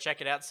everyone go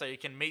check it out so you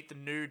can meet the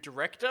new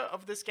director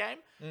of this game.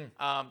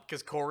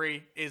 Because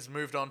Corey is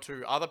moved on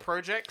to other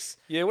projects.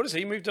 Yeah, what has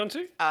he moved on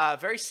to?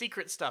 Very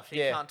secret stuff he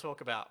Yeah. can't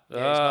talk about.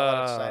 Yeah, he's not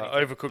allowed to say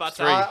anything. Overcooked But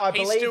 3. I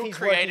he's believe still he's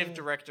creative working-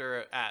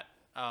 director at.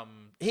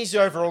 He's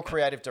the overall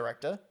creative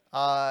director,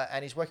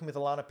 and he's working with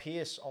Alana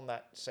Pierce on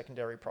that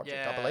secondary project,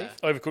 I Yeah. believe.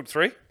 Overcooked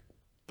 3?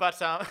 But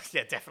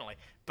yeah, definitely.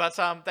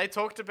 But they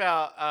talked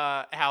about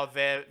how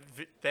their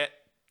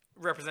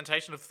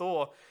representation of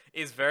Thor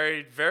is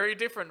very, very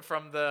different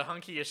from the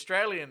hunky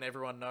Australian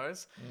everyone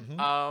knows.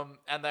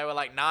 And they were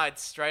like, nah,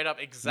 it's straight up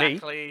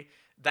exactly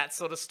that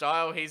sort of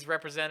style he's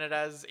represented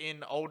as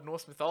in Old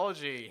Norse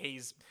mythology.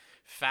 He's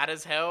fat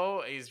as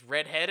hell. He's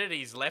redheaded.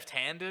 He's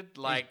left-handed.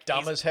 Like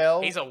dumb as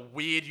hell. He's a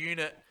weird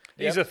unit.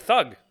 He's a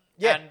thug.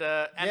 Yeah. And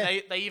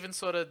Yeah. they even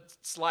sort of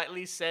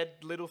slightly said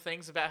little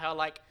things about how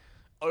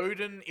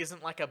Odin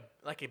isn't like a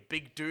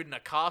big dude in a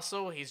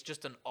castle. He's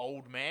just an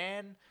old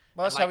man.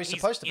 Well, that's And, how he's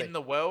supposed to be. in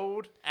the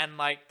world, and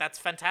that's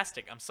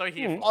fantastic. I'm so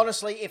here. For it.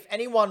 Honestly, if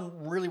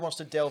anyone really wants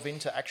to delve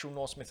into actual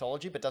Norse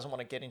mythology but doesn't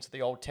want to get into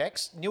the old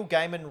text, Neil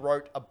Gaiman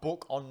wrote a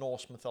book on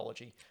Norse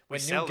mythology where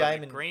Neil sell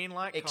them at Gaiman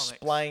Greenlight Comics.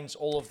 explains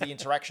all of the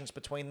interactions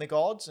between the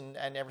gods and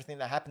everything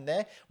that happened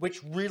there,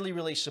 which really,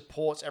 really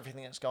supports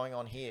everything that's going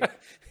on here.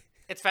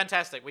 It's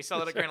fantastic. We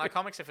sell it at Greenlight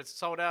Comics. If it's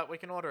sold out, we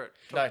can order it.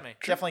 Talk No, to me.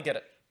 definitely get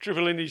it.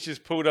 Triple Indy's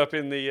just pulled up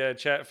in the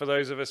chat. For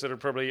those of us that are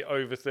probably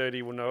over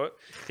 30 will know it.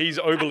 He's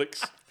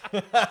Obelix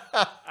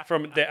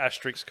from the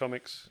Asterix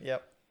comics.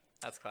 Yep.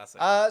 That's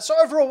classic. So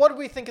overall, what did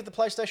we think of the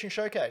PlayStation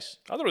Showcase?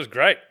 I thought it was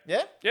great.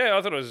 Yeah? Yeah,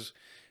 I thought it was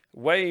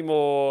way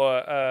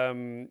more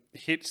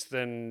hits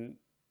than...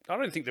 I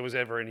don't think there was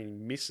ever any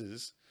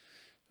misses.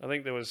 I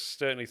think there was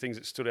certainly things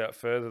that stood out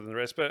further than the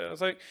rest. But I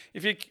was like,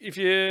 if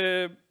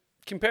you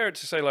compare it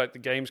to, say, the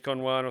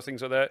Gamescom one or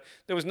things like that,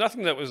 there was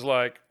nothing that was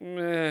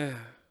meh.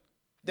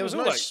 There was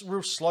all no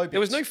real slow bits. There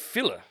was no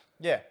filler.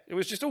 Yeah. It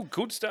was just all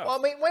good stuff. Well,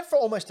 I mean, it went for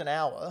almost an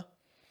hour.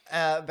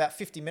 about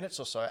 50 minutes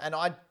or so, and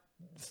I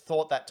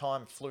thought that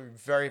time flew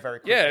very, very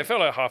quickly. Yeah, it felt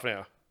like half an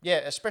hour. Yeah,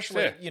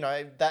 especially,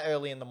 Fair. that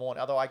early in the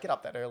morning. Although I get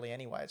up that early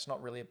anyway, it's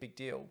not really a big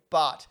deal.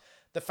 But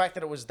the fact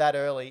that it was that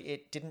early,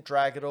 it didn't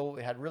drag at all.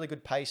 It had really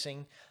good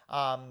pacing.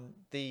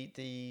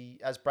 The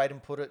as Braden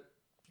put it,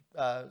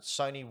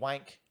 Sony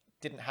wank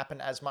didn't happen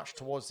as much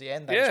towards the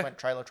end. They just went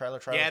trailer.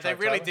 Yeah, they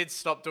really did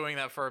stop doing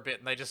that for a bit,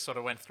 and they just sort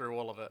of went through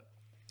all of it.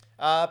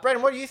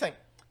 Braden, what do you think?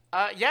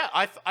 Yeah,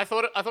 I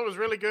thought it was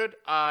really good.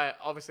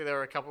 Obviously there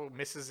were a couple of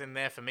misses in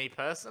there for me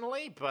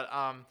personally, but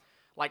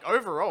like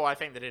overall, I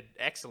think they did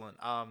excellent.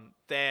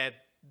 Their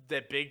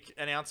big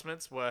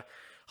announcements were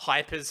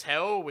hype as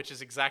hell, which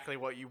is exactly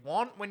what you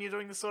want when you're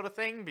doing this sort of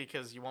thing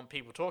because you want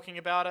people talking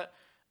about it.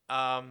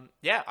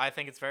 Yeah, I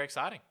think it's very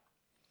exciting.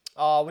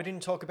 Oh, we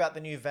didn't talk about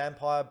the new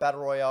Vampire Battle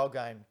Royale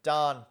game.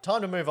 Darn.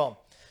 Time to move on.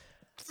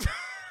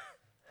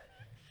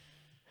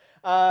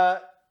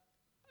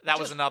 That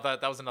was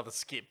another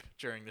skip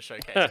during the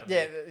showcase. for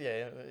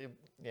me.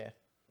 Yeah.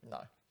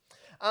 No.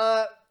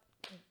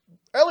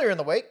 Earlier in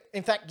the week,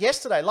 in fact,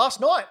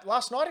 last night,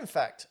 in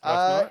fact.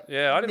 Last night?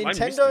 Yeah, I missed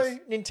this.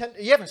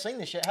 Nintendo. You haven't seen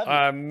this yet, have you?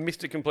 I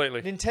missed it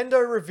completely.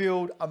 Nintendo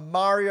revealed a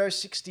Mario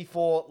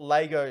 64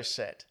 Lego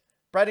set.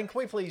 Braden, can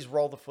we please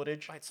roll the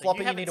footage? Wait, so Floppy,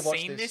 you haven't need to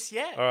watch seen this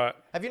yet? All right.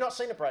 Have you not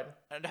seen it, Braden?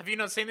 And have you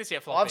not seen this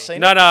yet, Floppy? I've seen it.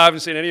 No, I haven't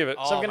seen any of it.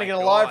 So we're going to my get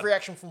a live God.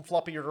 reaction from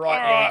Floppy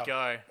right There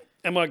now. you go.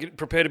 Am I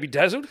prepared to be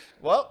dazzled?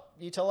 Well,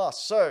 you tell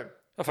us. So,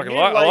 I fucking the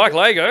new I like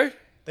Lego.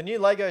 The new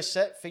Lego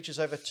set features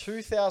over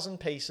 2,000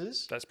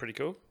 pieces. That's pretty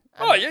cool.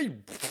 Oh, yeah, you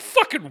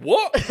fucking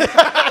what?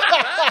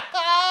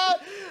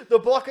 The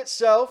block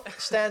itself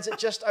stands at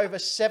just over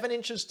 7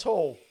 inches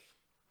tall.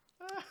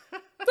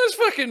 That's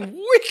fucking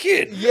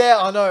wicked. Yeah,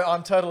 I know.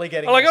 I'm totally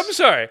getting Like, this. I'm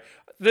sorry.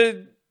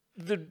 The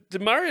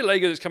Mario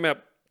Lego that's come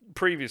out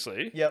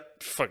previously.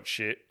 Yep. Fuck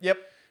shit. Yep.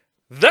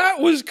 That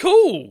was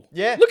cool.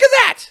 Yeah. Look at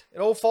that. It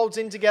all folds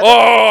in together.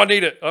 Oh, I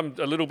need it. I'm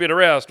a little bit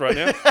aroused right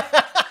now.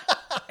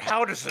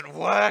 How does it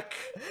work?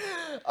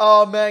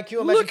 Oh, man. Can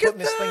you imagine Look at putting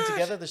this thing that.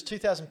 together? There's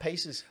 2,000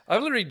 pieces.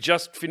 I've literally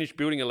just finished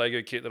building a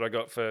Lego kit that I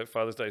got for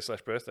Father's Day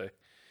 / birthday.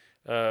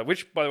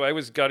 Which, by the way,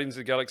 was Guardians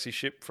of the Galaxy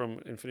ship from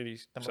Infinity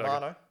The Saga.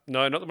 Milano?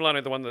 No, not the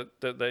Milano, the one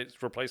that they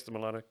replaced the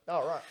Milano.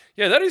 Oh, right.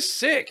 Yeah, that is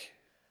sick.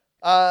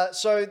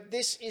 So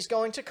this is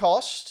going to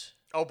cost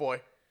Oh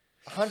boy.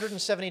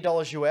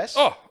 $170 US.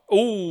 Oh,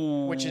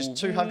 ooh. Which is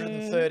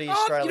 230 You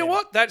Australian. know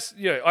what?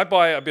 I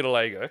buy a bit of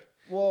Lego.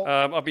 Well,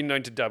 I've been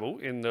known to dabble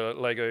in the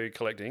Lego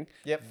collecting.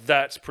 Yep.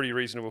 That's pretty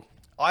reasonable.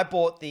 I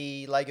bought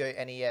the Lego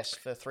NES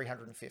for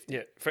 $350.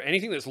 Yeah. For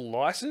anything that's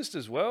licensed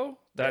as well,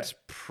 that's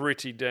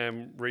pretty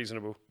damn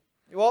reasonable.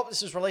 Well,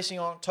 this is releasing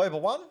on October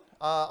 1.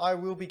 I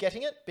will be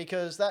getting it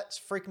because that's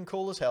freaking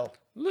cool as hell.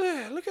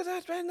 Look at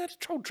that, man. That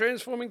troll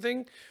transforming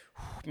thing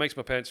makes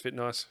my pants fit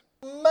nice.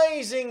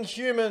 Amazing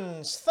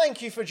humans,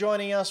 thank you for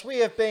joining us. We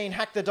have been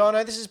Hack the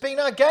Dino. This has been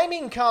our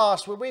gaming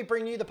cast where we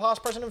bring you the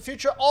past, present and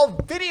future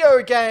of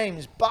video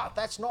games. But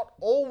that's not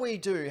all we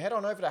do. Head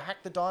on over to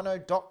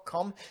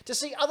hackthedino.com to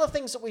see other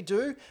things that we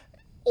do,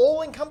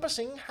 all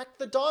encompassing Hack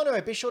the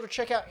Dino. Be sure to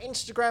check out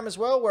Instagram as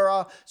well, where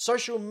our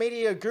social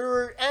media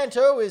guru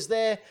Anto is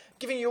there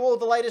giving you all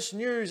the latest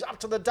news, up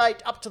to the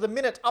date, up to the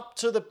minute, up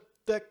to the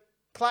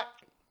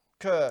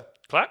clacker.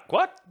 Clack?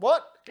 What?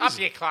 What? Up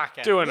your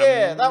clacker. Doing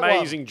Yeah, an that one.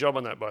 amazing job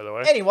on that, by the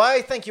way.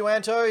 Anyway, thank you,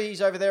 Anto.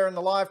 He's over there in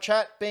the live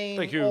chat being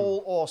Thank you.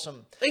 all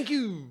awesome. Thank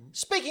you.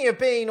 Speaking of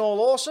being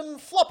all awesome,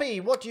 Floppy,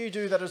 what do you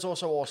do that is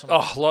also awesome?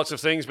 Oh, lots of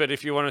things, but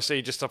if you want to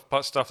see just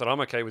stuff that I'm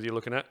okay with you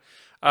looking at,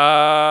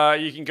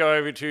 you can go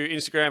over to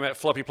Instagram at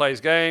Floppy Plays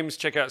Games,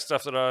 check out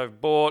stuff that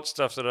I've bought,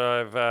 stuff that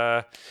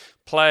I've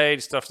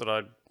played, stuff that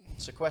I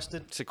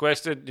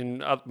sequestered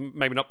and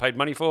maybe not paid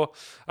money for.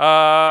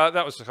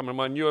 That was some of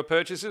my newer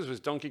purchases.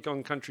 Was Donkey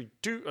Kong Country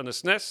 2 on the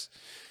SNES.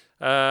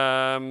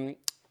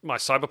 My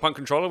Cyberpunk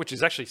controller, which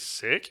is actually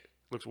sick.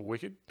 Looks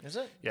wicked. Is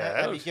it? Yeah.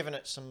 Have you given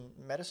it some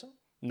medicine?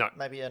 No.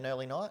 Maybe an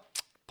early night?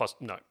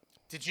 No.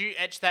 Did you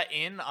etch that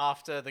in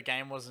after the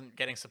game wasn't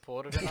getting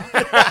supported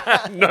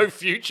enough? No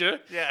future.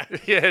 Yeah.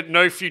 Yeah,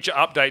 no future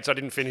updates I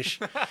didn't finish.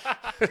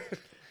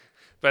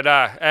 But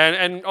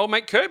and I'll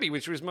make Kirby,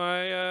 which was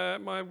my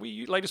my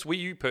latest Wii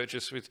U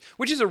purchase,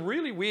 which is a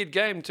really weird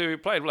game to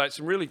play. Like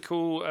some really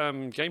cool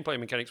gameplay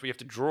mechanics where you have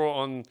to draw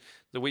on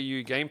the Wii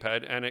U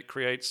gamepad, and it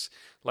creates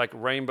like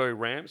rainbow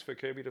ramps for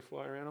Kirby to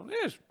fly around on.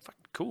 Yeah, it's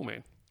fucking cool,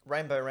 man.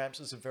 Rainbow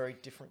Ramps is a very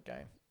different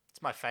game.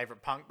 It's my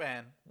favourite punk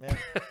band. Yeah.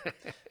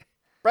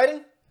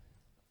 Braden?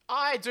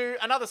 I do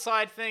another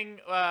side thing,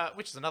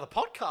 which is another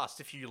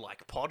podcast if you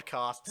like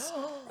podcasts.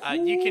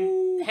 You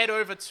can head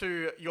over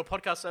to your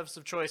podcast service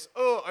of choice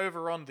or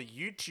over on the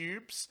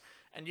YouTubes,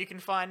 and you can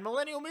find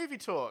Millennial Movie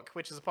Talk,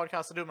 which is a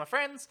podcast I do with my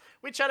friends.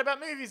 We chat about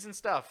movies and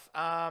stuff.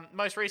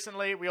 Most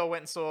recently, we all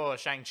went and saw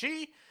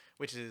Shang-Chi,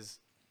 which is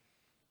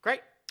great.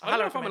 I don't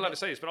know if I'm allowed to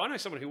say this, but I know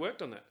someone who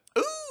worked on that.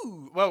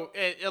 Ooh! Well,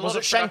 Was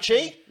it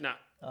Shang-Chi? No.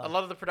 A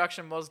lot of the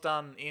production was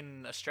done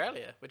in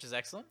Australia, which is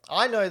excellent.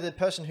 I know the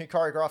person who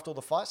choreographed all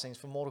the fight scenes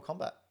for Mortal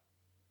Kombat.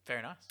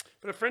 Very nice.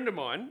 But a friend of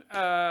mine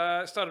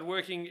started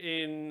working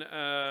in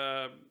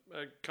a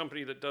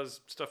company that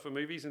does stuff for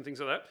movies and things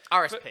like that.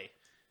 RSP.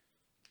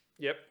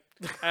 Yep.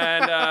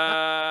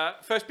 And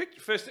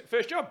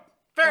first job.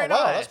 Very Oh, nice.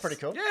 wow, that's pretty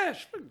cool. Yeah,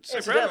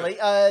 so proud of Incidentally,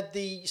 it.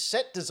 the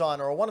set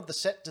designer, or one of the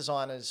set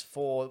designers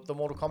for the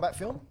Mortal Kombat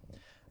film,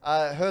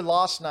 her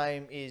last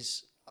name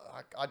is,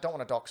 I don't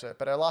want to dox her,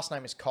 but her last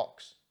name is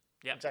Cox.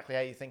 Yep. Exactly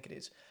how you think it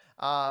is.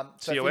 So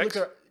if C-O-X?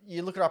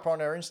 you look her up on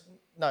her,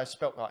 no,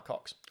 spelt like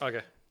Cox.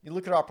 Okay. You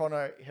look her up on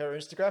her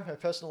Instagram, her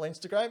personal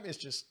Instagram is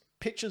just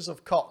pictures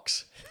of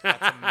Cox.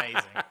 That's amazing.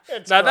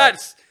 Now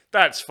great.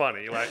 that's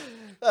funny. Like,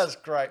 That's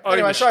great. I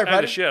Anyway, sorry, the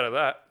Brad. shit out of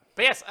that.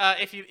 But yes,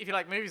 if you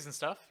like movies and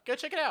stuff, go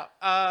check it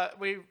out.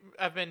 We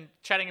have been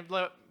chatting.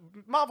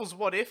 Marvel's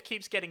What If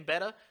keeps getting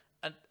better,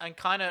 and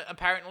kind of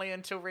apparently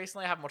until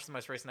recently, I haven't watched the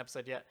most recent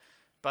episode yet.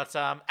 But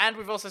and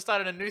we've also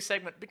started a new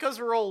segment because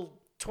we're all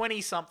 20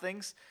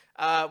 somethings.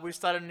 We've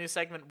started a new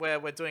segment where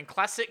we're doing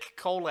classic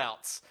call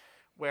outs,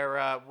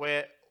 where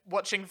we're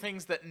watching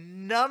things that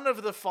none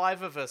of the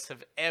 5 of us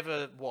have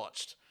ever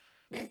watched.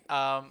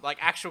 Like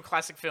actual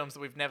classic films that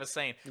we've never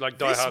seen. Like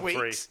Die Hard 3.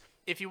 Week's,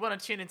 if you want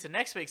to tune into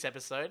next week's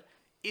episode,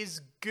 is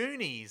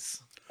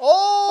Goonies.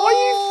 Oh, Are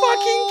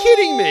you fucking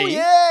kidding me?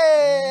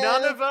 Yeah.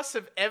 None of us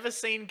have ever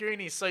seen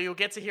Goonies, so you'll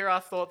get to hear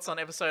our thoughts on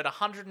episode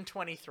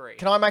 123.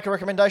 Can I make a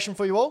recommendation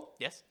for you all?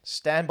 Yes?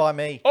 Stand By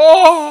Me.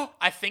 Oh!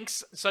 I think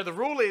so. So the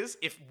rule is,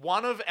 if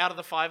one out of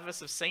the 5 of us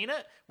have seen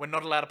it, we're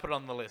not allowed to put it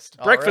on the list.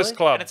 Breakfast really?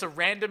 Club. And it's a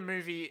random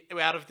movie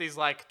out of these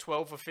like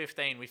 12 or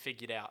 15 we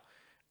figured out.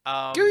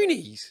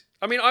 Goonies.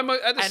 I mean, I'm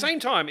at the And- same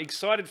time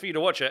excited for you to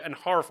watch it and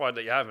horrified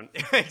that you haven't.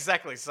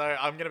 Exactly. So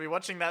I'm going to be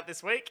watching that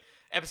this week.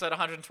 Episode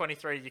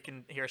 123, you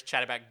can hear us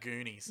chat about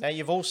Goonies. Now,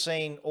 you've all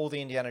seen all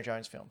the Indiana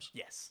Jones films.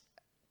 Yes.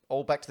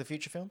 All Back to the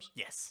Future films.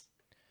 Yes.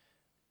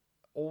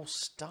 All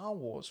Star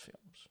Wars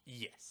films.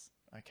 Yes.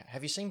 Okay.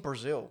 Have you seen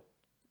Brazil?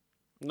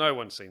 No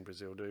one's seen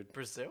Brazil, dude.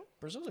 Brazil?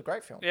 Brazil's a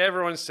great film. Yeah,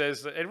 everyone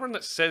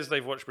that says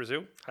they've watched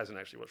Brazil hasn't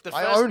actually watched Brazil.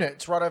 I own it.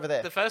 It's right over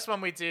there. The first one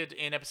we did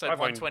in episode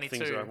I've owned things that I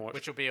 122, haven't watched.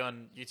 which will be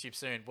on YouTube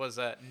soon, was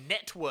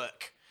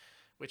Network,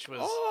 which was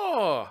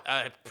Oh!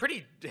 a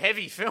pretty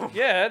heavy film.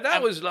 Yeah, that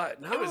And was like,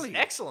 It was gnarly.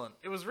 excellent.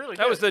 It was really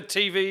That good. was the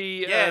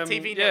TV... Yeah,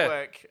 TV yeah.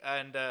 network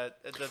and the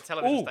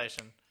television Ooh.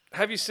 station.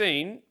 Have you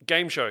seen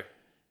Game Show?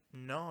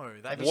 No,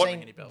 that Have you doesn't ring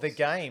seen any bells. The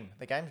Game?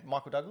 The Game?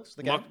 Michael Douglas?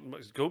 The Game?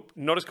 It's cool.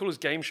 Not as cool as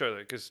Game Show, though,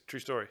 because true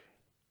story.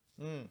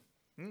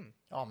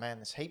 Oh, man,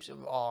 there's heaps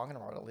of... Oh, I'm going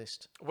to write a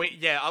list.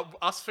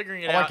 Us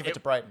figuring it I won't out. give it to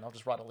Brayden. I'll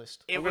just write a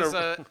list. It was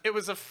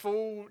a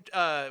full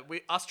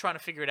us trying to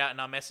figure it out in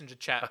our messenger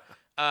chat.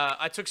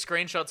 I took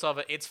screenshots of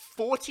it. It's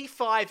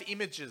 45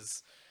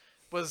 images.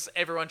 Was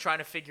everyone trying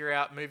to figure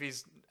out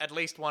movies at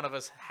least one of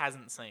us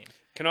hasn't seen?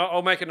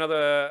 I'll make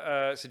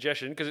another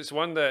suggestion, because it's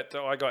one that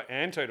I got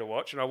Anto to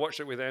watch, and I watched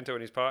it with Anto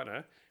and his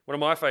partner. One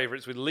of my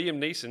favourites with Liam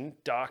Neeson,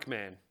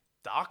 Darkman.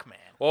 Darkman.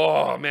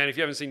 Oh, man, if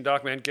you haven't seen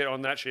Darkman, get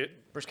on that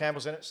shit. Bruce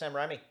Campbell's in it. Sam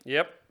Raimi.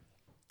 Yep.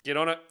 Get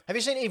on it. Have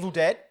you seen Evil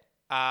Dead?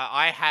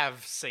 I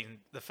have seen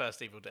the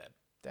first Evil Dead.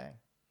 Dang.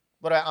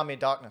 What about Army of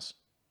Darkness?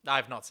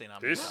 I've not seen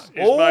Army. This of is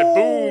Darkness. my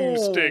Oh,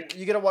 boomstick.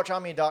 You got to watch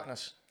Army of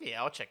Darkness.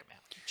 Yeah, I'll check them out.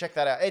 Check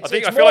that out. I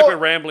feel like we're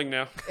rambling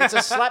now. It's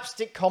a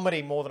slapstick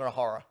comedy more than a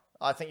horror.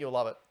 I think you'll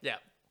love it. Yeah.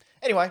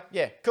 Anyway,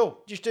 yeah, cool.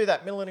 Just do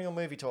that. Millennial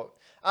Movie Talk.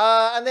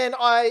 And then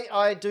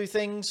I do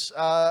things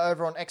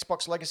over on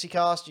Xbox Legacy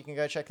Cast. You can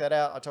go check that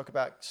out. I talk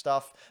about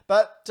stuff.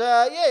 But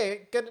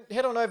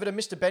head on over to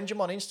Mr.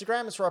 Benjamin on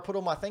Instagram. That's where I put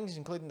all my things,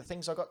 including the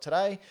things I got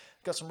today.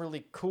 Got some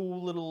really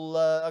cool little...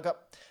 I got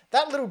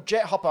that little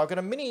jet hopper. I got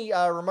a mini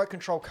remote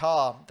control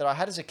car that I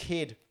had as a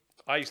kid.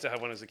 I used to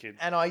have one as a kid.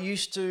 And I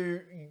used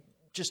to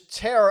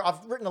just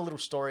I've written a little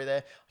story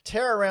there,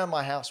 tear around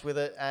my house with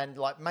it and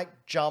like make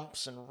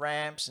jumps and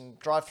ramps and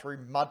drive through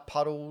mud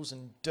puddles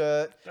and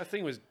dirt. That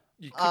thing was...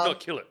 You could not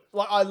kill it.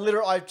 Like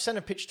I sent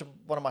a picture to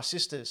one of my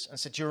sisters and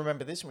said, "Do you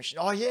remember this?" And she,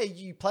 "Oh yeah,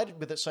 you played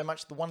with it so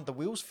much the one of the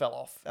wheels fell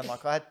off." And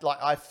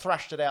I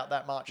thrashed it out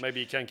that much.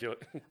 Maybe you can kill it.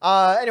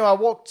 Anyway, I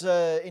walked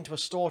into a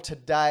store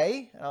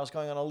today and I was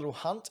going on a little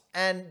hunt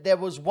and there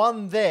was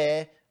one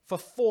there for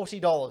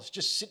 $40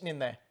 just sitting in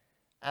there.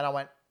 And I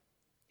went,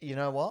 "You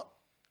know what?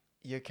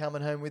 You're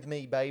coming home with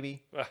me,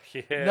 baby."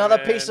 Yeah, Another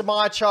man. piece of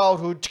my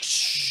childhood.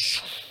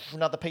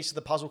 Another piece of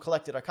the puzzle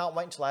collected. I can't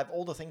wait until I have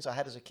all the things I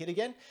had as a kid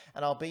again,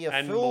 and I'll be a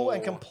And full and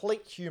more.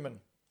 complete human.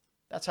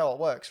 That's how it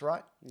works,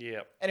 right?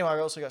 Yep. Anyway, I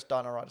also got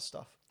Dino Rider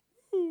stuff.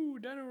 Ooh,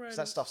 Dino Riders.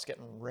 That stuff's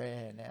getting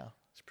rare now.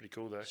 It's pretty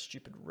cool, though.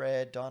 Stupid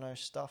rare Dino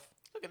stuff.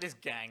 Look at this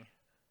gang.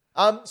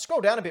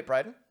 Scroll down a bit,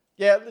 Braden.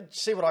 Yeah,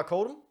 see what I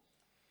called them?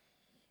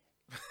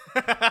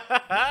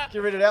 Can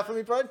you read it out for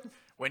me, Braden?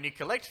 When you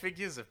collect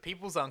figures of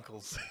people's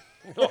uncles.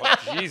 Oh,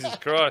 Jesus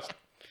Christ.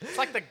 It's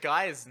like the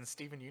guys in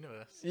Steven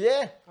Universe.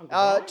 Yeah.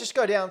 Just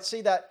go down,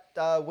 see that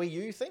Wii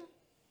U thing?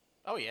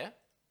 Oh, yeah.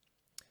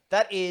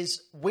 That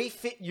is Wii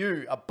Fit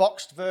U, a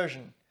boxed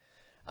version.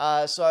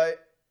 So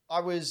I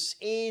was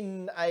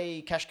in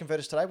a Cash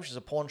Converters today, which is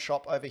a pawn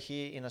shop over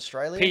here in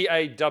Australia.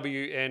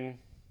 P-A-W-N,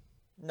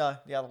 No,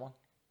 the other one.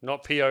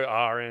 not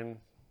P-O-R-N.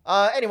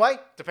 Anyway,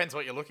 Depends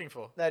what you're looking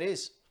for. that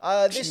is.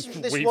 This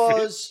Wii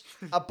was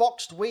a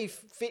boxed Wii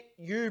Fit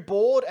U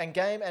board and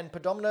game and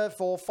pedometer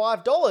for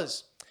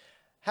 $5.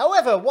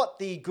 However, what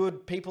the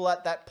good people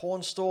at that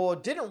pawn store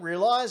didn't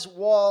realize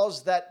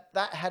was that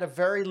had a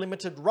very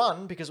limited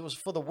run because it was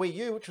for the Wii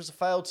U, which was a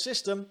failed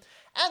system,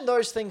 and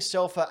those things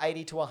sell for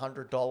 $80 to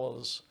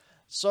 $100.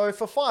 So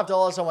for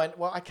 $5, I went,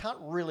 well, I can't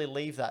really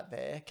leave that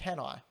there, can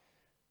I?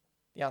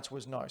 The answer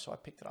was no, so I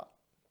picked it up.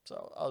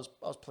 So I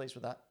was pleased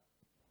with that.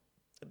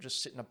 It'll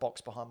just sit in a box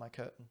behind my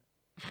curtain.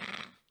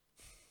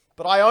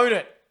 But I own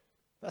it.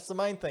 That's the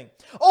main thing.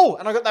 Oh,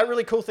 and I got that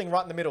really cool thing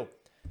right in the middle.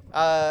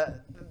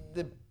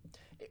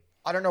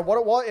 I don't know what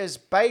it was. It was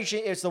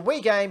Beijing. It's the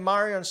Wii game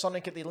Mario and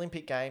Sonic at the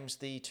Olympic Games,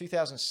 the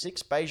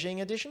 2006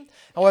 Beijing edition.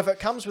 However, it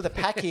comes with a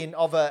pack-in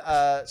of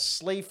a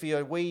sleeve for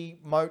your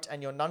Wii Mote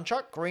and your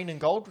nunchuck, green and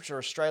gold, which are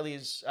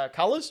Australia's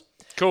colours.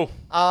 Cool.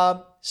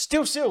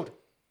 Still sealed.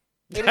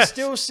 It is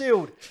still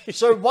sealed.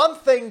 So one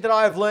thing that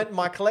I have learnt in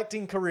my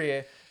collecting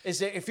career is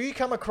that if you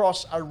come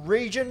across a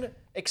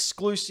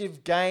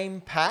region-exclusive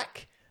game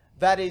pack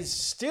that is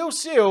still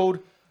sealed,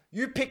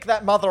 you pick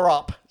that mother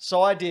up.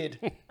 So I did.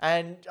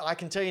 And I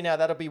can tell you now,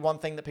 that'll be one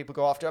thing that people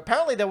go after.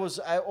 Apparently, there was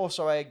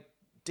also a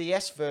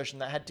DS version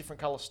that had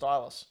different color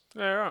stylus.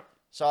 Yeah, right.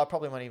 So I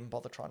probably won't even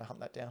bother trying to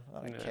hunt that down.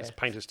 I don't care. It's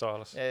painted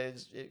stylus. Yeah,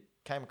 it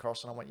came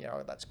across and I went, yeah,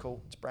 oh, that's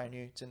cool. It's brand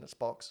new. It's in this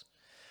box.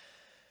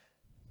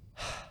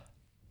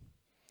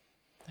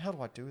 How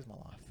do I do with my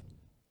life?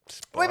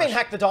 We've been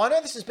Hack the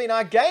Dino. This has been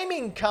our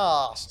gaming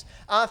cast.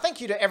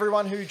 Thank you to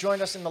everyone who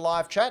joined us in the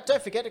live chat.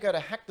 Don't forget to go to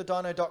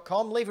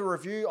hackthedino.com. Leave a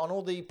review on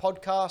all the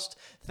podcast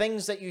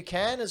things that you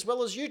can, as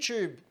well as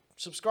YouTube.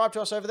 Subscribe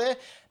to us over there.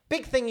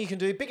 Biggest thing you can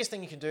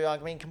do, I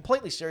mean,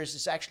 completely serious,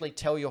 is actually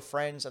tell your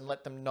friends and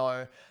let them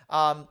know.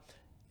 I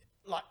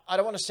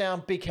don't want to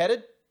sound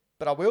big-headed,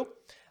 but I will.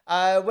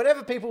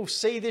 Whenever people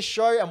see this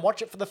show and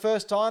watch it for the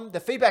first time,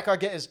 the feedback I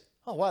get is,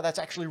 oh, wow, that's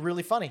actually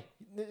really funny.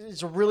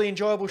 It's a really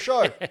enjoyable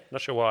show.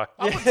 Not sure why.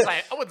 I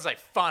wouldn't say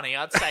funny.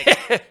 I'd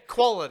say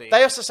quality.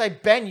 They also say,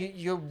 Ben,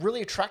 you're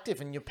really attractive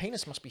and your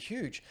penis must be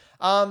huge.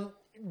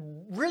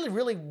 Really,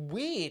 really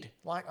weird.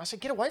 Like, I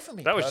said, get away from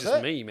me, That was pervert.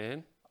 just me,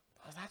 man.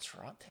 Oh, that's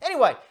right.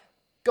 Anyway,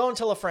 go and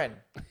tell a friend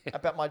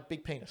about my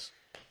big penis.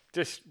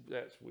 That's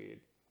weird.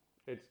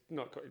 It's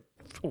not...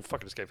 Oh,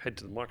 fuck, I just gave head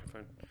to the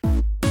microphone.